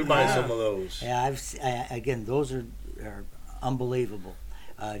hoarders. We're buying some of those. Yeah, again, those are unbelievable.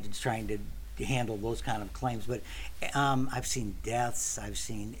 Just trying to handle those kind of claims. But I've seen deaths. I've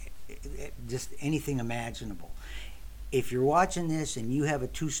seen just anything imaginable. If you're watching this and you have a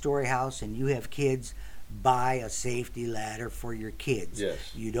 2-story house and you have kids, buy a safety ladder for your kids. Yes.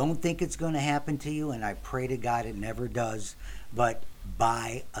 You don't think it's going to happen to you, and I pray to God it never does, but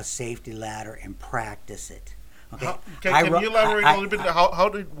buy a safety ladder and practice it. Okay? Can you elaborate a little bit how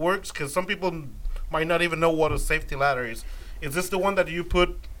it works? Because some people might not even know what a safety ladder is. Is this the one that you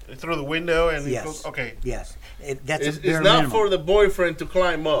put through the window and Yes. it goes? Okay. Yes. That's It's a bare not minimum. for the boyfriend to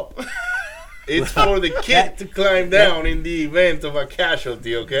climb up. It's for the kid to climb down in the event of a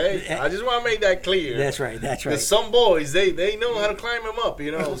casualty, okay? I just want to make that clear. That's right. That's right. Because some boys, they know how to climb them up,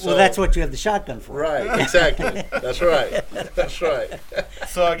 you know. So. Well, that's what you have the shotgun for. Right, exactly. That's right. That's right.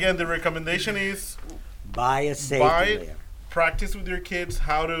 So again, the recommendation is Buy a safety buy, ladder. practice with your kids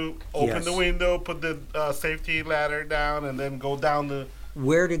how to open Yes. the window, put the safety ladder down, and then go down the.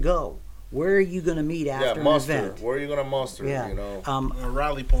 Where to go? Where are you going to meet after an muster. event? Where are you going to muster, Yeah. you know?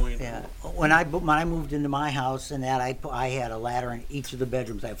 Rally point. Yeah. When I moved into my house and that, I had a ladder in each of the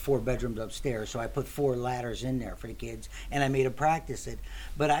bedrooms. I have 4 bedrooms upstairs, so I put 4 ladders in there for the kids, and I made them practice it.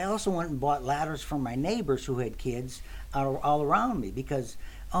 But I also went and bought ladders from my neighbors who had kids all around me because,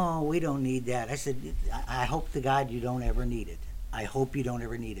 oh, we don't need that. I said, I hope to God you don't ever need it. I hope you don't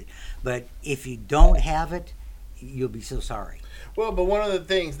ever need it. But if you don't have it, you'll be so sorry. Well, but one of the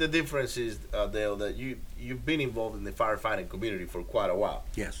things, the difference is, Dale, that you've been involved in the firefighting community for quite a while.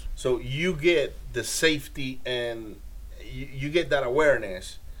 Yes. So you get the safety and you get that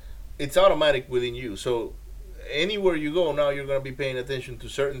awareness. It's automatic within you. So anywhere you go now, you're going to be paying attention to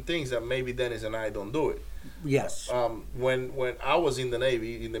certain things that maybe Dennis and I don't do it. Yes. When I was in the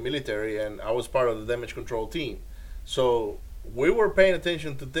Navy, in the military, and I was part of the damage control team, so we were paying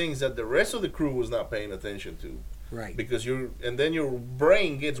attention to things that the rest of the crew was not paying attention to. Right. Because then your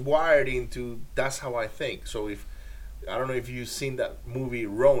brain gets wired into that's how I think. So if I don't know if you've seen that movie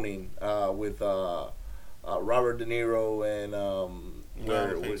Ronin with Robert De Niro and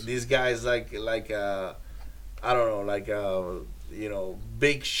where these guys like I don't know, like you know,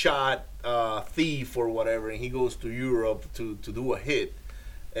 big shot thief or whatever, and he goes to Europe to do a hit,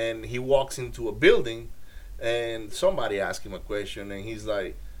 and he walks into a building, and somebody asks him a question, and he's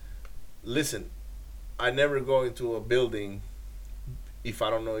like, "Listen, I never go into a building if I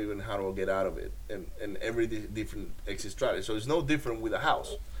don't know even how to get out of it," and every different exit strategy. So it's no different with a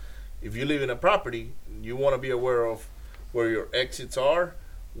house. If you live in a property, you want to be aware of where your exits are,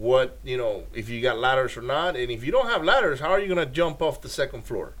 what, you know, if you got ladders or not, and if you don't have ladders, how are you going to jump off the second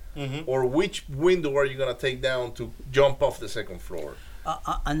floor? Mm-hmm. Or which window are you going to take down to jump off the second floor?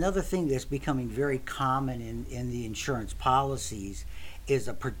 Another thing that's becoming very common in the insurance policies is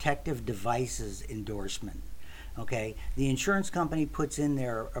a protective devices endorsement. Okay, the insurance company puts in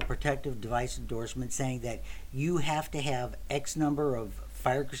there a protective device endorsement saying that you have to have X number of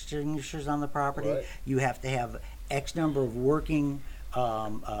fire extinguishers on the property. Right. You have to have X number of working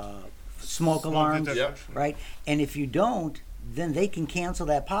smoke alarms, detection. right? And if you don't, then they can cancel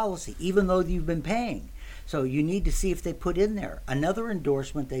that policy, even though you've been paying. So you need to see if they put in there another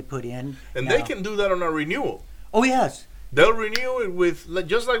endorsement they put in. And now- they can do that on a renewal. Oh yes. They'll renew it with,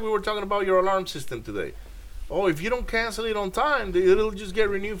 just like we were talking about your alarm system today. Oh, if you don't cancel it on time, it'll just get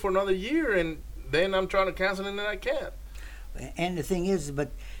renewed for another year, and then I'm trying to cancel it and I can't. And the thing is,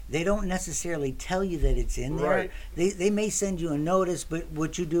 but they don't necessarily tell you that it's in there. Right. They may send you a notice, but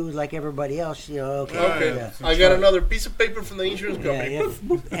what you do is like everybody else. You know, Okay, yeah. I got another piece of paper from the insurance company. Yeah,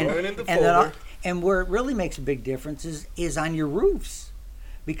 Poof, and, throw it in the and, then folder. and where it really makes a big difference is on your roofs,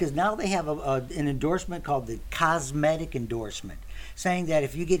 because now they have an endorsement called the cosmetic endorsement, saying that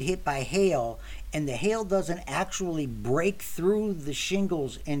if you get hit by hail and the hail doesn't actually break through the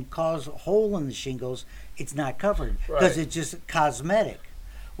shingles and cause a hole in the shingles, it's not covered because Right. it's just cosmetic.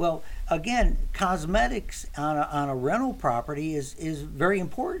 Well, again, cosmetics on a rental property is very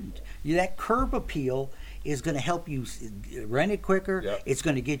important. That curb appeal is going to help you rent it quicker. Yep. It's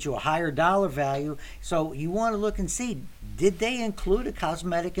going to get you a higher dollar value. So you want to look and see, did they include a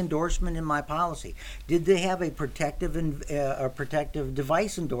cosmetic endorsement in my policy? Did they have a protective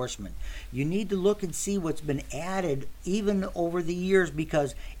device endorsement? You need to look and see what's been added even over the years,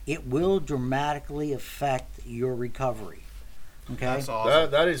 because it will dramatically affect your recovery. Okay. That's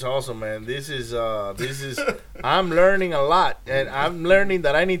awesome. That is awesome, man. This is I'm learning a lot, and I'm learning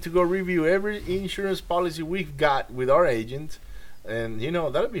that I need to go review every insurance policy we've got with our agent. And you know,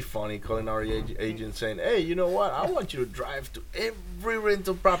 that'd be funny, calling our agent saying, "Hey, you know what? I want you to drive to every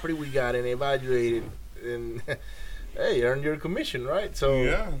rental property we got and evaluate it." And hey, earn your commission, right? So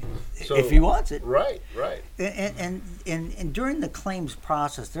Yeah. so if he wants it. right. And during the claims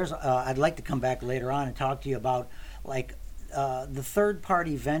process, there's I'd like to come back later on and talk to you about like the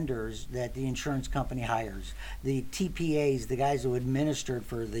third-party vendors that the insurance company hires, the TPAs, the guys who administered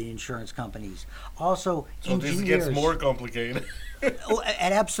for the insurance companies, also So this engineers. gets more complicated. Oh, it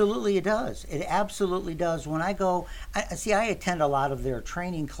absolutely it does. It absolutely does. When I go, I attend a lot of their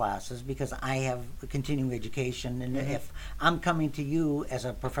training classes because I have continuing education, and if I'm coming to you as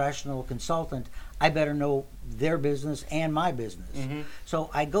a professional consultant, I better know their business and my business. So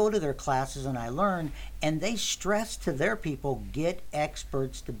I go to their classes and I learn, and they stress to their people, get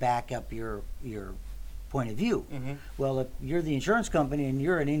experts to back up your point of view. Well, if you're the insurance company and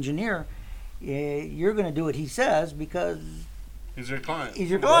you're an engineer, you're going to do what he says because He's your client. he's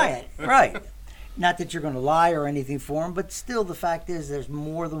your client, right? Not that you're going to lie or anything for him, but still, the fact is, there's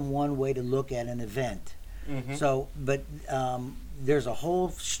more than one way to look at an event. So, but there's a whole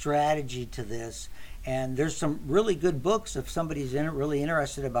strategy to this, and there's some really good books if somebody's really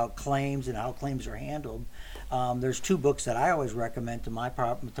interested about claims and how claims are handled. There's two books that I always recommend to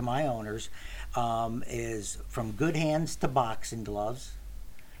my owners. Is From Good Hands to Boxing Gloves.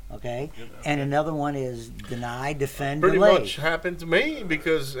 Okay, and another one is Deny, Defend, Pretty Delay. much happened to me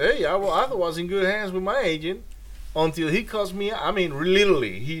because hey, I was in good hands with my agent until he cussed me out. I mean,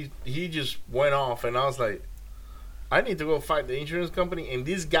 literally, he just went off, and I was like, I need to go fight the insurance company and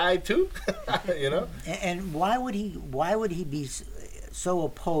this guy too, you know. And why would he be so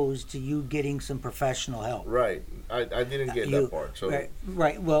opposed to you getting some professional help? Right. I didn't get that part. So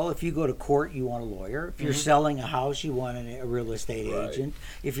right. Well, if you go to court, you want a lawyer. If you're selling a house, you want a real estate Right. agent.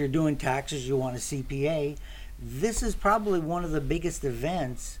 If you're doing taxes, you want a CPA. This is probably one of the biggest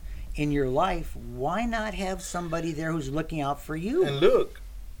events in your life. Why not have somebody there who's looking out for you? and look,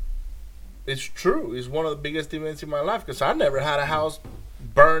 it's true. It's one of the biggest events in my life because I never had a house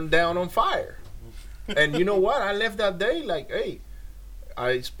burned down on fire. And you know what? I left that day like, hey,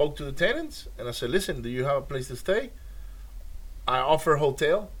 I spoke to the tenants and I said, listen, do you have a place to stay? I offer a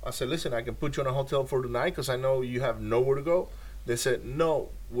hotel. I said, listen, I can put you in a hotel for the night because I know you have nowhere to go. They said, no,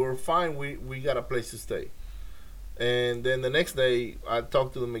 we're fine. We got a place to stay. And then the next day, I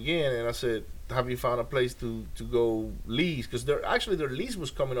talked to them again and I said, have you found a place to go lease? Because their lease was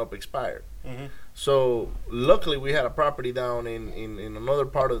coming up expired. So luckily we had a property down in another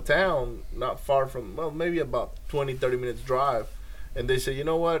part of the town, not far from, well, maybe about 20, 30 minutes drive. And they said, you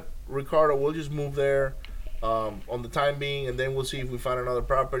know what, Ricardo, we'll just move there on the time being, and then we'll see if we find another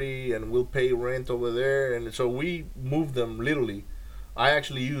property, and we'll pay rent over there. And so we moved them literally. I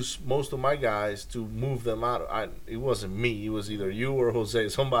actually used most of my guys to move them out. It wasn't me. It was either you or Jose,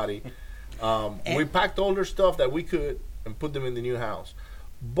 somebody. We packed all their stuff that we could and put them in the new house.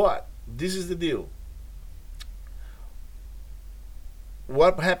 But this is the deal.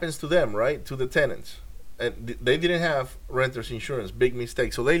 What happens to them, right? To the tenants. And they didn't have renter's insurance. Big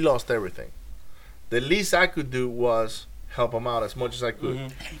mistake. So they lost everything. The least I could do was help them out as much as I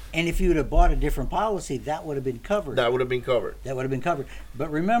could. And if you would have bought a different policy, that would have been covered. That would have been covered.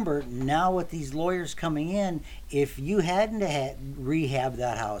 But remember, now with these lawyers coming in, if you hadn't had rehabbed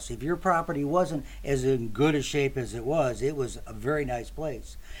that house, if your property wasn't as in good a shape as it was a very nice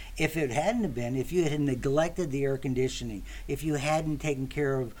place. If it hadn't been, if you had neglected the air conditioning, if you hadn't taken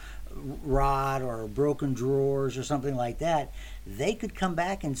care of rot or broken drawers or something like that, they could come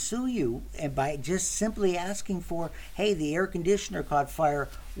back and sue you, and by just simply asking for, hey, the air conditioner caught fire,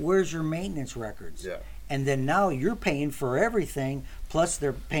 where's your maintenance records? Yeah. And then now you're paying for everything, plus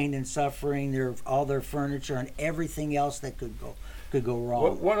their pain and suffering, all their furniture and everything else that could go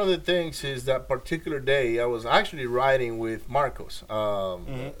wrong. One of the things is that particular day I was actually riding with Marcos,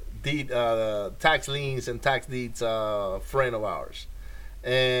 tax liens and tax deeds friend of ours,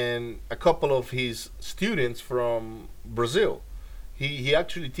 and a couple of his students from Brazil. He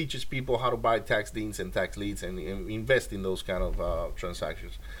actually teaches people how to buy tax deeds and tax leads and invest in those kind of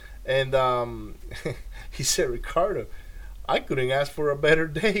transactions. And he said, Ricardo, I couldn't ask for a better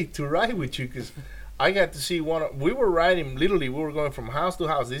day to ride with you because I got to see we were riding, literally, we were going from house to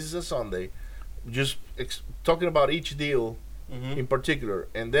house. This is a Sunday, just talking about each deal in particular.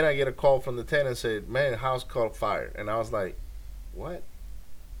 And then I get a call from the tenant and said, man, house caught fire. And I was like, what?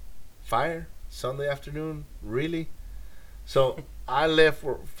 Fire? Sunday afternoon? Really? So I left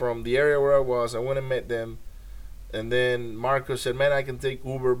from the area where I was. I went and met them. And then Marcos said, man, I can take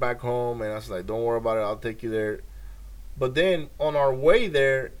Uber back home. And I was like, don't worry about it. I'll take you there. But then on our way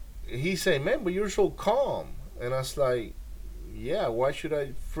there, he said, man, but you're so calm. And I was like, yeah, why should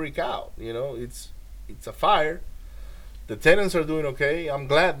I freak out? You know, it's a fire. The tenants are doing okay. I'm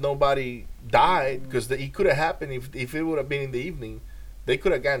glad nobody died, because it could have happened if it would have been in the evening. They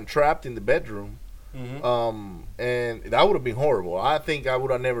could have gotten trapped in the bedroom. And that would have been horrible. I think I would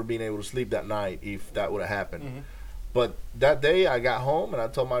have never been able to sleep that night if that would have happened. But that day I got home and I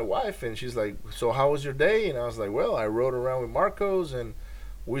told my wife, and she's like, so how was your day? And I was like, well, I rode around with Marcos and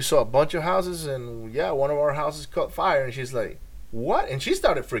we saw a bunch of houses, and yeah, one of our houses caught fire. And she's like, what? And she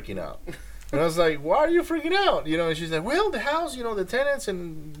started freaking out. And I was like, why are you freaking out? You know, and she's like, well, the house, you know, the tenants,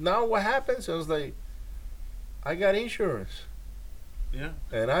 and now what happens? And I was like, I got insurance. Yeah.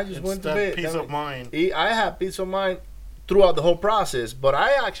 And I just It's went to that bed. peace of mind. I had peace of mind throughout the whole process, but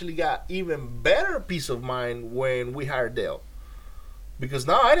I actually got even better peace of mind when we hired Dale, because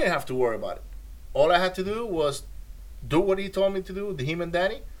now I didn't have to worry about it. All I had to do was do what he told me to do, him and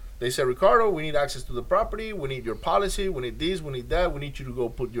Danny. They said, Ricardo, we need access to the property, we need your policy, we need this, we need that, we need you to go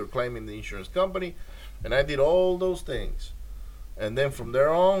put your claim in the insurance company. And I did all those things. And then from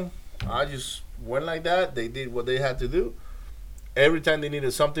there on, I just went like that. They did what they had to do. Every time they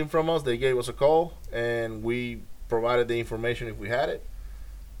needed something from us, they gave us a call, and we provided the information if we had it.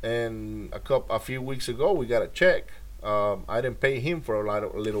 And a few weeks ago, we got a check. I didn't pay him for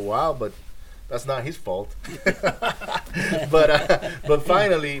a little while, but that's not his fault. but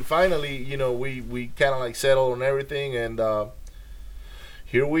finally, you know, we kind of like settled on everything, and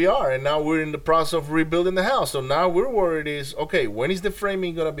here we are. And now we're in the process of rebuilding the house. So now we're worried is, okay, when is the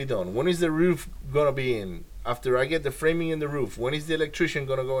framing gonna be done? When is the roof gonna be in? After I get the framing in the roof, when is the electrician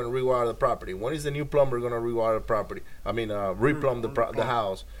gonna go and rewire the property? When is the new plumber gonna rewire the property? I mean, replumb the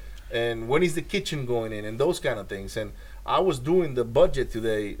house. And when is the kitchen going in, and those kind of things. And I was doing the budget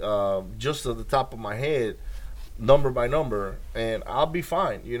today, just at the top of my head, number by number, and I'll be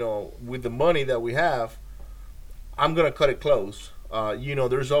fine. You know, with the money that we have, I'm gonna cut it close. You know,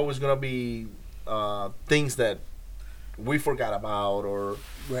 there's always gonna be things that we forgot about, or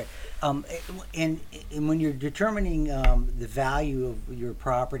Right. And when you're determining the value of your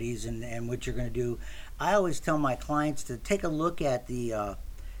properties and what you're going to do, I always tell my clients to take a look at the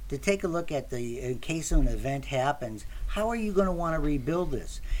in case an event happens, how are you going to want to rebuild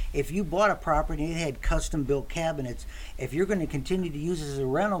this? If you bought a property and it had custom built cabinets, if you're going to continue to use it as a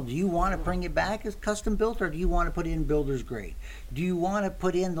rental, do you want to bring it back as custom built, or do you want to put in builder's grade? Do you want to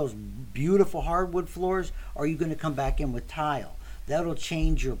put in those beautiful hardwood floors, or are you going to come back in with tile? That'll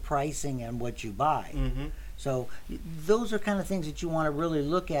change your pricing and what you buy. So those are kind of things that you want to really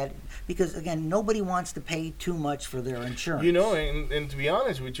look at, because again, nobody wants to pay too much for their insurance. You know, and to be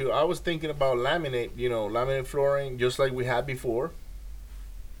honest with you, I was thinking about laminate flooring just like we had before.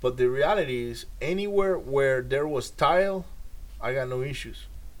 But the reality is, anywhere where there was tile, I got no issues,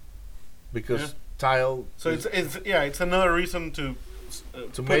 because tile. So it's another reason to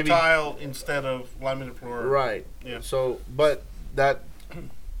put maybe tile instead of laminate floor. Right. Yeah. So, but that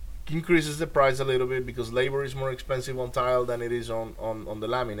increases the price a little bit, because labor is more expensive on tile than it is on the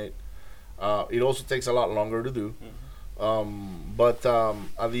laminate. It also takes a lot longer to do. But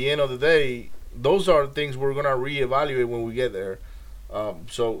at the end of the day, those are things we're going to reevaluate when we get there.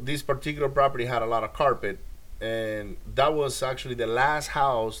 So this particular property had a lot of carpet, and that was actually the last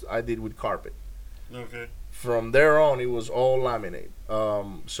house I did with carpet. Okay. From there on, it was all laminate.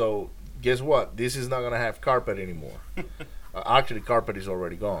 So guess what? This is not going to have carpet anymore. Actually, carpet is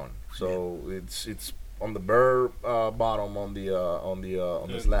already gone. So it's on the bare bottom on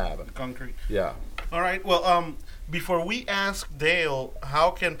the slab. The concrete. Yeah. All right. Well, before we ask Dale,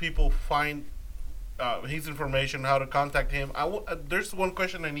 how can people find his information, how to contact him? There's one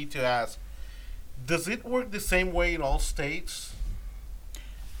question I need to ask. Does it work the same way in all states,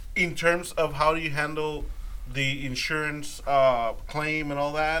 in terms of how do you handle the insurance claim and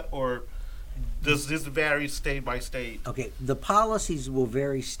all that, or does this vary state by state? Okay, the policies will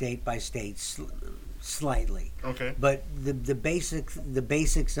vary state by state slightly. Okay. But the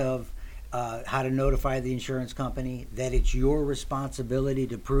basics of how to notify the insurance company, that it's your responsibility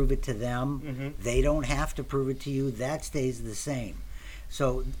to prove it to them. They don't have to prove it to you. That stays the same.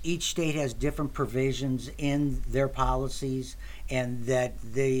 So each state has different provisions in their policies, and that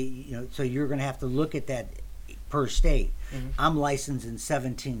so you're going to have to look at that per state. I'm licensed in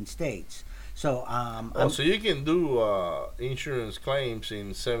 17 states. So so you can do insurance claims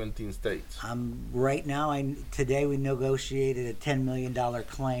in 17 states. Right now. Today we negotiated a $10 million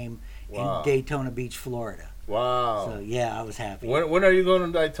claim in Daytona Beach, Florida. Wow. So yeah, I was happy. When are you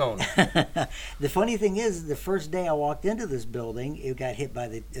going to Daytona? The funny thing is, the first day I walked into this building, it got hit by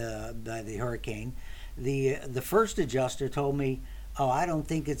the hurricane. The first adjuster told me, "Oh, I don't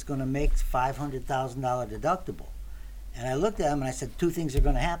think it's going to make $500,000 deductible." And I looked at him and I said, two things are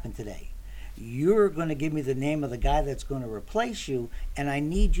going to happen today. you're going to give me the name of the guy that's going to replace you, and I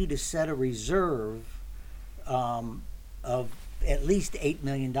need you to set a reserve of at least $8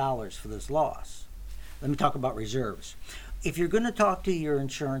 million for this loss. Let me talk about reserves. If you're going to talk to your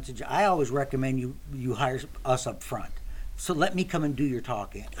insurance agent, I always recommend you hire us up front. So let me come and do your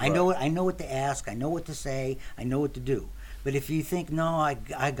talking. I know what to ask. I know what to say. I know what to do. But if you think, no,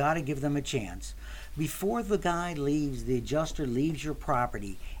 I got to give them a chance, before the guy leaves, the adjuster leaves your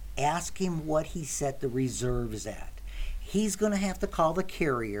property, ask him what he set the reserves at. He's going to have to call the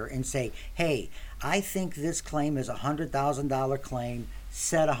carrier and say, hey, I think this claim is a $100,000 claim.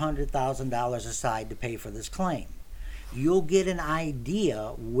 Set $100,000 aside to pay for this claim. You'll get an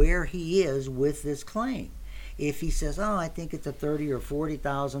idea where he is with this claim. If he says, oh, I think it's a $30,000 or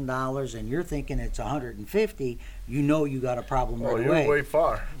 $40,000, and you're thinking it's $150,000, you know you got a problem right away. Oh, you're way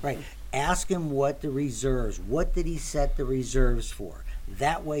far. Right. Ask him what the reserves, what did he set the reserves for?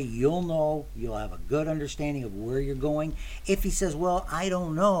 That way you'll know, you'll have a good understanding of where you're going. If he says, well, I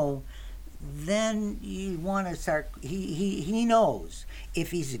don't know, then you want to start, he knows.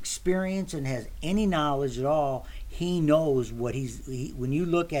 If he's experienced and has any knowledge at all, he knows what when you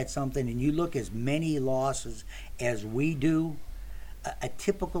look at something and you look as many losses as we do, a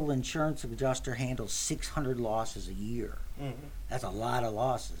typical insurance adjuster handles 600 losses a year. Mm-hmm. That's a lot of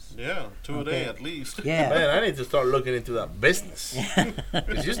losses. Yeah, two a day at least. Yeah. Man, I need to start looking into that business.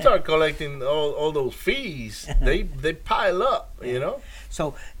 Because you start collecting all those fees, they pile up, you know?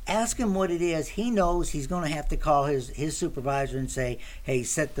 So ask him what it is. He knows he's going to have to call his supervisor and say, hey,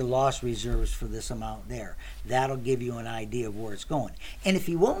 set the loss reserves for this amount there. That'll give you an idea of where it's going. And if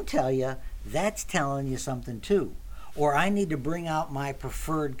he won't tell you, that's telling you something too. Or I need to bring out my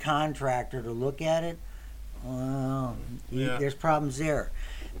preferred contractor to look at it. Well, there's problems there.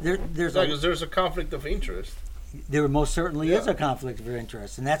 There's a conflict of interest. There most certainly is a conflict of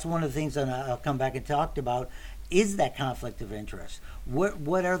interest, and that's one of the things that I'll come back and talk about. Is that conflict of interest?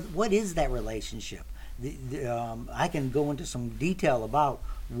 What is that relationship? I can go into some detail about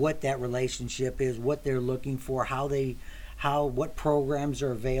what that relationship is, what they're looking for, what programs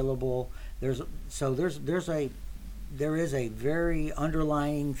are available. There is a very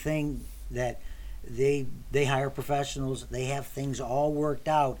underlying thing that they hire professionals. They have things all worked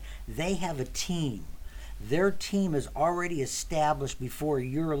out. They have a team. Their team is already established before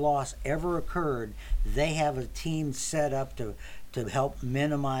your loss ever occurred. They have a team set up to help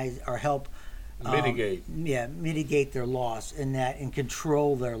minimize or help mitigate their loss and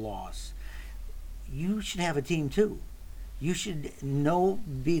control their loss. You should have a team too. You should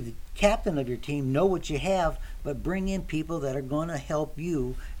be the captain of your team, know what you have, but bring in people that are going to help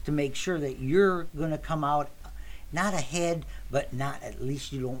you to make sure that you're going to come out not ahead, but not, at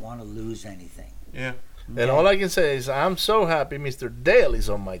least you don't want to lose anything. Yeah. And all I can say is I'm so happy Mr. Dale is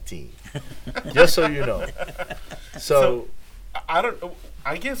on my team. Just so you know. So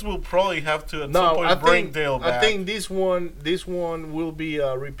I guess we'll probably have to at some point bring Dale back. I think this one will be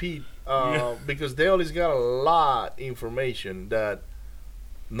a repeat because Dale has got a lot of information that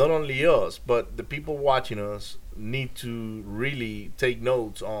not only us but the people watching us need to really take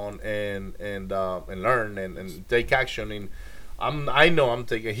notes on and learn and take action in. I know I'm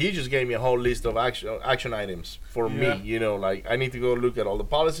taking. He just gave me a whole list of action items for me. You know, like I need to go look at all the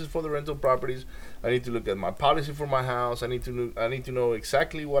policies for the rental properties. I need to look at my policy for my house. I need to know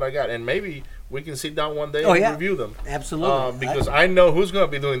exactly what I got, and maybe we can sit down one day and review them. Absolutely, because I know who's going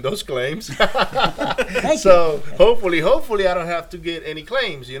to be doing those claims. So hopefully I don't have to get any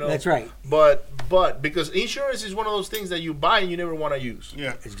claims. You know, that's right. But because insurance is one of those things that you buy and you never want to use.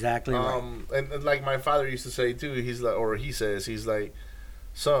 Yeah, exactly right. And like my father used to say too, he's like,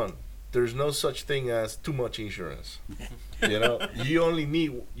 son, there's no such thing as too much insurance. You know, you only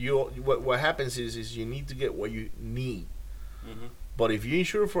need what happens is you need to get what you need. Mm-hmm. But if you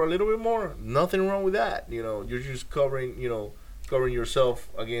insure for a little bit more, nothing wrong with that. You know, you're just covering yourself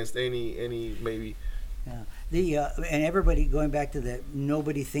against any maybe. Yeah. And everybody, going back to that,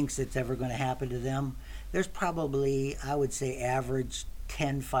 nobody thinks it's ever going to happen to them. There's probably, I would say, average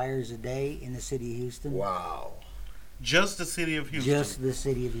 10 fires a day in the city of Houston. Wow. Just the city of Houston. Just the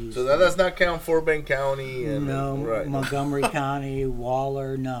city of Houston. So that does not count Fort Bend County and right. Montgomery County,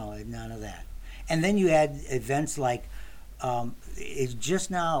 Waller, no, none of that. And then you add events like it's just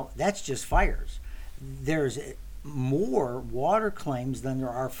now, that's just fires. There's more water claims than there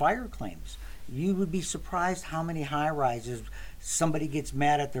are fire claims. You would be surprised how many high rises somebody gets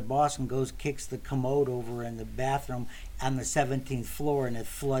mad at their boss and kicks the commode over in the bathroom on the 17th floor and it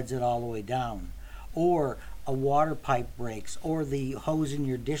floods it all the way down. Or a water pipe breaks, or the hose in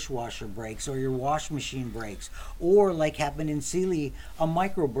your dishwasher breaks, or your wash machine breaks, or like happened in Sealy, a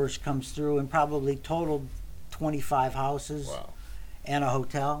microburst comes through and probably totaled 25 houses and a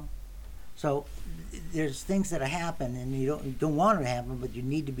hotel. So there's things that happen, and you don't want it to happen, but you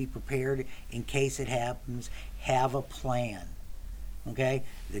need to be prepared in case it happens. Have a plan. Okay?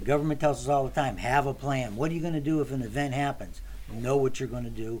 The government tells us all the time, have a plan. What are you going to do if an event happens? Know what you're going to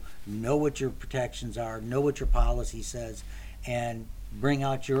do, know what your protections are, know what your policy says, and bring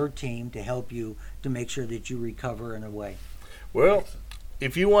out your team to help you to make sure that you recover in a way. Well,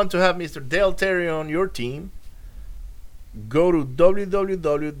 if you want to have Mr. Dale Terry on your team, go to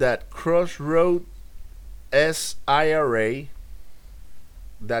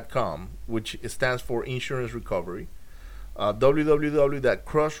www.crossroadsira.com, which stands for Insurance Recovery.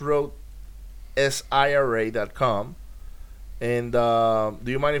 www.crossroadsira.com. And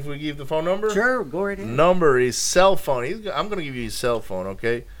do you mind if we give the phone number? Sure, go right ahead. Number is cell phone. I'm going to give you his cell phone,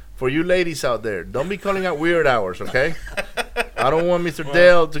 okay? For you ladies out there, don't be calling out weird hours, okay? I don't want Mr.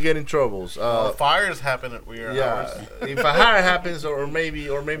 Dale to get in troubles. Fires happen at weird hours. If a fire happens, or maybe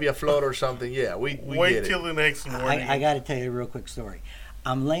a flood or something, we wait get till it. the next morning. I got to tell you a real quick story.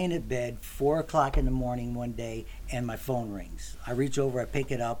 I'm laying in bed, 4 o'clock in the morning one day, and my phone rings. I reach over, I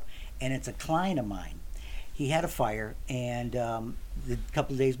pick it up, and it's a client of mine. He had a fire, and a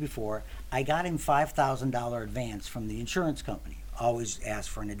couple of days before, I got him $5,000 advance from the insurance company. Always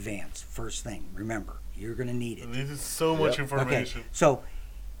ask for an advance, first thing. Remember, you're going to need it. This is so much information. Okay, so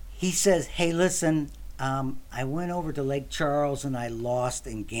he says, hey, listen, I went over to Lake Charles and I lost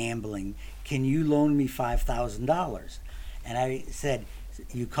in gambling. Can you loan me $5,000? And I said,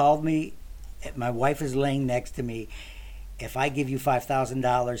 you called me, my wife is laying next to me. If I give you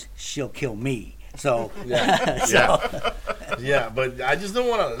 $5,000, she'll kill me. So, yeah, but I just don't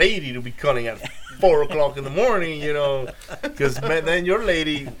want a lady to be calling at 4 o'clock in the morning, because then your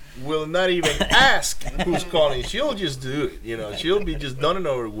lady will not even ask who's calling. She'll just do it, she'll be just done and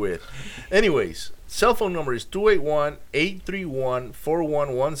over with. Anyways, cell phone number is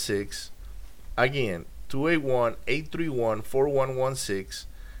 281-831-4116. Again, 281-831-4116.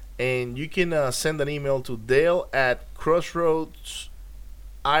 And you can send an email to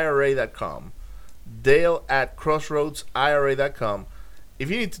Dale@crossroadsira.com. Dale@crossroadsira.com. If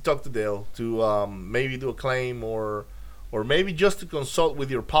you need to talk to Dale to maybe do a claim or maybe just to consult with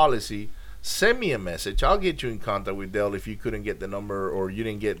your policy, send me a message. I'll get you in contact with Dale if you couldn't get the number or you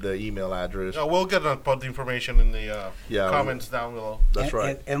didn't get the email address. We'll get put the information in the comments down below. That's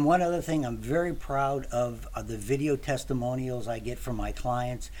right. And one other thing, I'm very proud of the video testimonials I get from my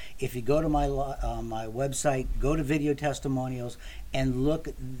clients. If you go to my website, go to video testimonials and look.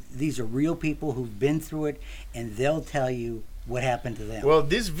 These are real people who've been through it, and they'll tell you what happened to them. Well,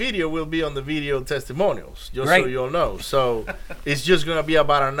 this video will be on the video testimonials, just Great. so you'll know. So it's just going to be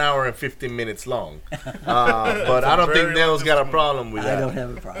about an hour and 15 minutes long. But I don't think Dale's got a problem with that. I don't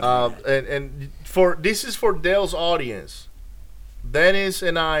have a problem. And this is for Dale's audience. Dennis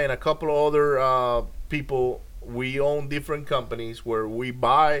and I and a couple of other people, we own different companies where we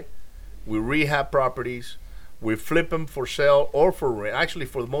rehab properties, we flip them for sale or for rent. Actually,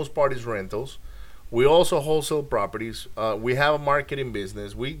 for the most part, it's rentals. We also wholesale properties. We have a marketing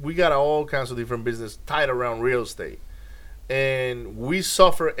business. We got all kinds of different business tied around real estate. And we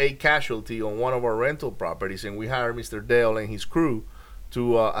suffer a casualty on one of our rental properties, and we hire Mr. Dale and his crew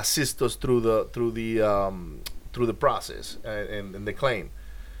to assist us through the process and the claim.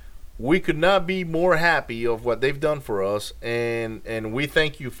 We could not be more happy of what they've done for us, and we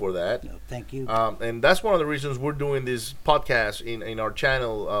thank you for that. No, thank you. And that's one of the reasons we're doing this podcast in our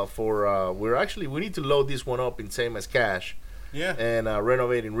channel. We need to load this one up in Same as Cash, and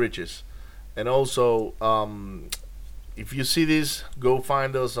Renovating Riches, and also if you see this, go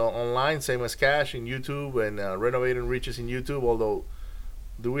find us online, Same as Cash in YouTube and Renovating Riches in YouTube. Although,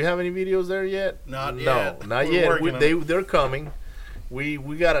 do we have any videos there yet? Not yet. No, not We're yet. They're coming. We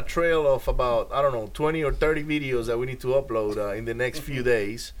got a trail of about 20 or 30 videos that we need to upload in the next few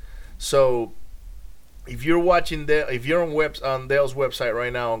days. So if you're watching if you're on Dale's website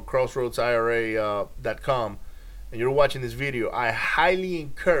right now on crossroadsira.com and you're watching this video, I highly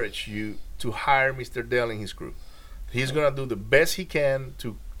encourage you to hire Mr. Dale and his crew. He's gonna do the best he can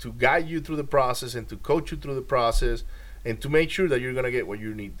to guide you through the process and to coach you through the process, and to make sure that you're gonna get what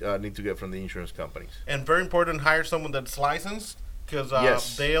you need to get from the insurance companies. And very important, hire someone that's licensed. Because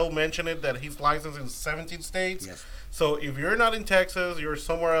Yes. Dale mentioned it that he's licensed in 17 states. Yes. So if you're not in Texas, you're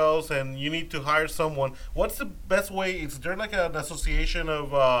somewhere else, and you need to hire someone, what's the best way? Is there like an association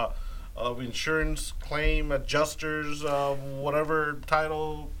of insurance claim adjusters, whatever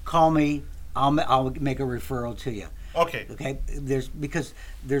title? Call me, I'll make a referral to you. Okay. Okay, because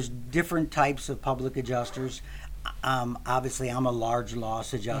there's different types of public adjusters. Obviously, I'm a large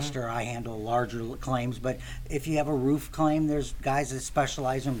loss adjuster. I handle larger claims, but if you have a roof claim, there's guys that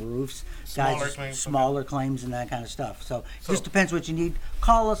specialize in roofs, Smaller guys claims, smaller claims and that kind of stuff. So it just depends what you need.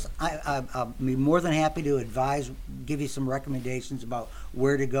 Call us. I'll be more than happy to advise, give you some recommendations about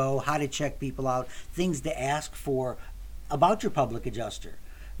where to go, how to check people out, things to ask for about your public adjuster.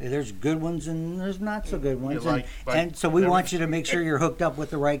 There's good ones and there's not so good ones, and so we want you to make sure you're hooked up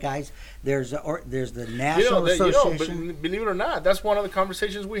with the right guys. There's the National Association. But believe it or not, that's one of the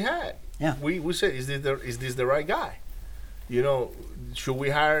conversations we had. Yeah, we said, is this the right guy? Should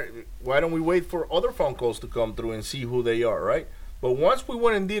we hire? Why don't we wait for other phone calls to come through and see who they are, right? But once we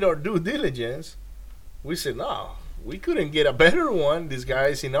went and did our due diligence, we said, no, we couldn't get a better one. This guy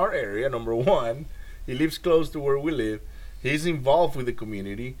is in our area. Number one, he lives close to where we live. He's involved with the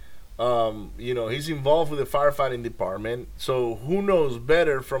community. He's involved with the firefighting department. So who knows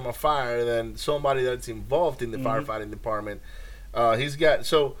better from a fire than somebody that's involved in the firefighting department?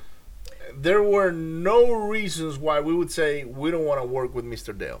 There were no reasons why we would say we don't want to work with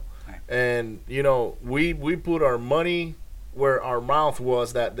Mr. Dale. Right. And, we put our money where our mouth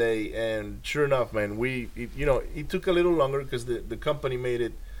was that day. And sure enough, man, it took a little longer because the company made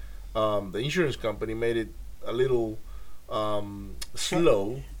it, the insurance company made it a little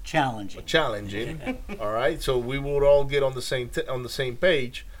slow, challenging. All right, so we would all get on the same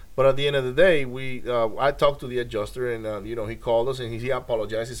page. But at the end of the day, I talked to the adjuster, and he called us and he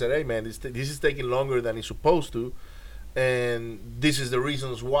apologized. He said, "Hey, man, this is taking longer than it's supposed to, and this is the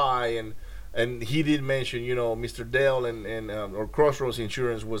reasons why." And he did mention, Mr. Dale or Crossroads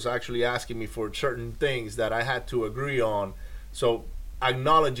Insurance was actually asking me for certain things that I had to agree on. So,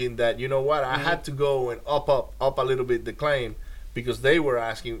 acknowledging that, I had to go and up a little bit the claim because they were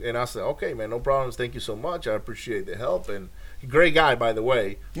asking, and I said, okay, man, no problems, thank you so much, I appreciate the help. And great guy, by the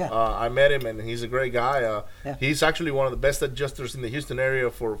way. Yeah. I met him and he's a great guy. He's actually one of the best adjusters in the Houston area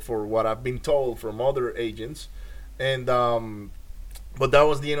for what I've been told from other agents. And but that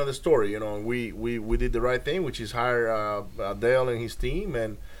was the end of the story. We did the right thing, which is hire Dale and his team,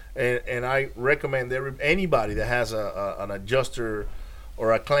 and I recommend anybody that has an adjuster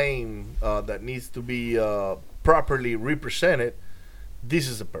or a claim that needs to be properly represented, this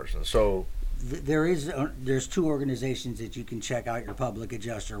is the person. So there's two organizations that you can check out your public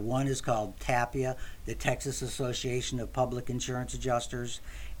adjuster. One is called TAPIA, the Texas Association of Public Insurance Adjusters,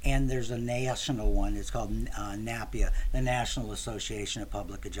 and there's a national one. It's called NAPIA, the National Association of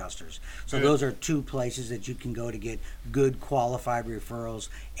Public Adjusters. So those are two places that you can go to get good qualified referrals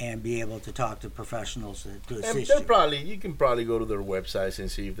and be able to talk to professionals to assist you. You can probably go to their websites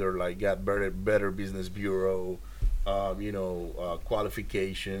and see if they're got Better Business Bureau,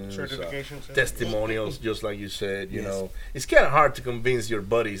 qualifications, certifications, testimonials, just like you said. It's kind of hard to convince your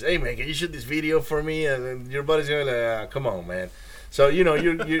buddies. Hey, man, can you shoot this video for me? And your buddies are like, come on, man. So you're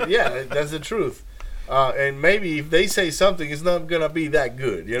yeah, that's the truth. And maybe if they say something, it's not gonna be that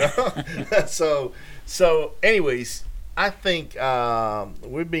good, So anyways, I think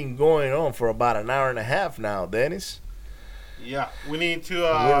we've been going on for about an hour and a half now, Dennis. Yeah, we need to.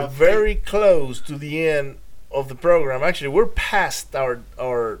 We're very close to the end of the program. Actually, we're past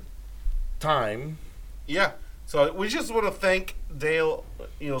our time. Yeah. So we just want to thank Dale,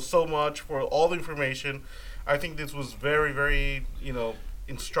 so much for all the information. I think this was very, very,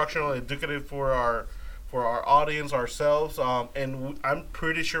 instructional, educative for our audience, ourselves. And I'm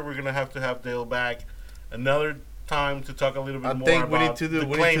pretty sure we're gonna have to have Dale back another time to talk a little bit more about we need to do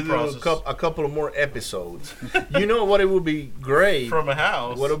a couple of more episodes. What it would be great from a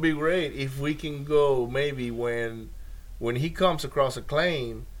house. What would be great if we can go maybe when he comes across a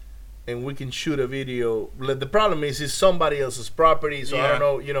claim, and we can shoot a video. The problem is it's somebody else's property, so I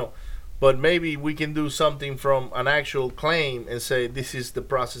don't know, But maybe we can do something from an actual claim and say this is the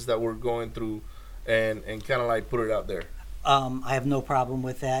process that we're going through, and kind of put it out there. I have no problem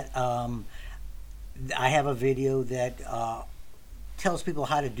with that. I have a video that tells people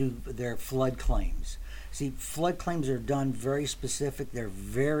how to do their flood claims. See, flood claims are done very specific. They're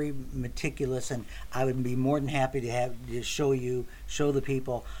very meticulous, and I would be more than happy to show the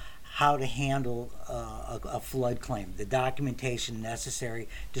people how to handle a flood claim, the documentation necessary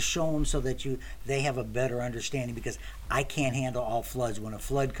to show them so that they have a better understanding, because I can't handle all floods. When a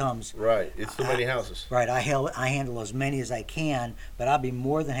flood comes, right, it's too many houses. Right, I handle as many as I can, but I'll be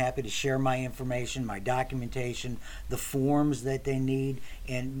more than happy to share my information, my documentation, the forms that they need,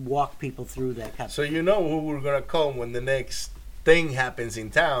 and walk people through that kind of So who we're gonna call when the next thing happens in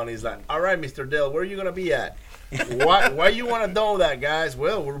town. He's like, all right, Mr. Dell, where are you going to be at? Why you want to know that, guys?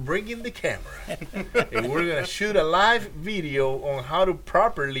 Well, we're bringing the camera. And we're going to shoot a live video on how to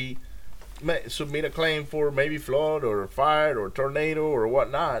properly submit a claim for maybe flood or fire or tornado or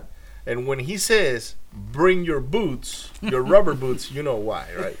whatnot. And when he says, bring your boots, your rubber boots, you know why,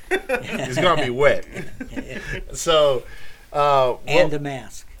 right? It's going to be wet. So, and a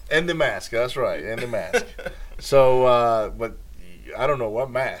mask. And the mask, that's right, and the mask. So, but I don't know what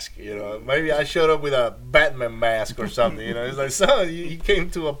mask, maybe I showed up with a Batman mask or something, It's like, so you came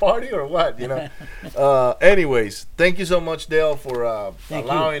to a party or what, Anyways, thank you so much, Dale, for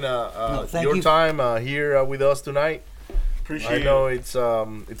allowing your time here with us tonight. Appreciate it. I know it's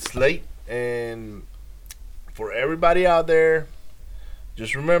late, and for everybody out there,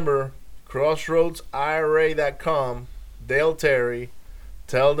 just remember, crossroadsira.com, Dale Terry.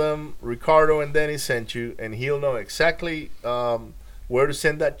 Tell them Ricardo and Denny sent you, and he'll know exactly where to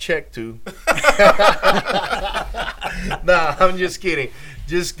send that check to. Nah, I'm just kidding.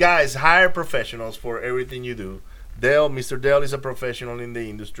 Just, guys, hire professionals for everything you do. Mr. Dale is a professional in the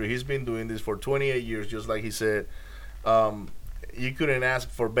industry. He's been doing this for 28 years, just like he said. You couldn't ask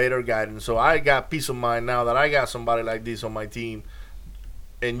for better guidance. So I got peace of mind now that I got somebody like this on my team,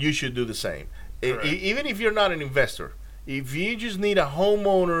 and you should do the same. Even if you're not an investor. If you just need a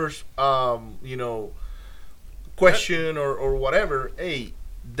homeowner's, question or whatever, hey,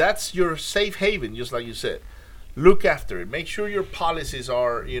 that's your safe haven, just like you said. Look after it. Make sure your policies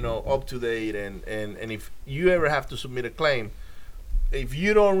are, up to date. And if you ever have to submit a claim, if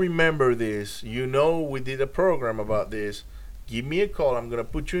you don't remember this, we did a program about this, give me a call. I'm going to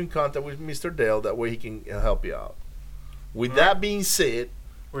put you in contact with Mr. Dale. That way he can help you out. With that being said,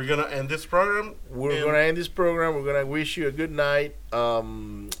 we're going to end this program. We're going to end this program. We're going to wish you a good night.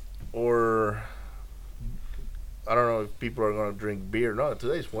 Or I don't know if people are going to drink beer. No,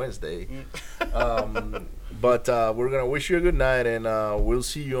 today's Wednesday. But we're going to wish you a good night, and we'll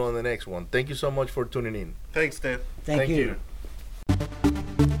see you on the next one. Thank you so much for tuning in. Thanks, Dan. Thank you.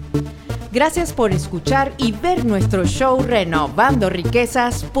 Gracias por escuchar y ver nuestro show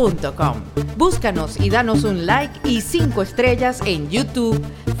renovandoriquezas.com. Búscanos y danos un like y 5 estrellas en YouTube,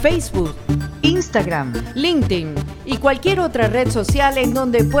 Facebook, Instagram, LinkedIn y cualquier otra red social en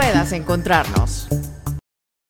donde puedas encontrarnos.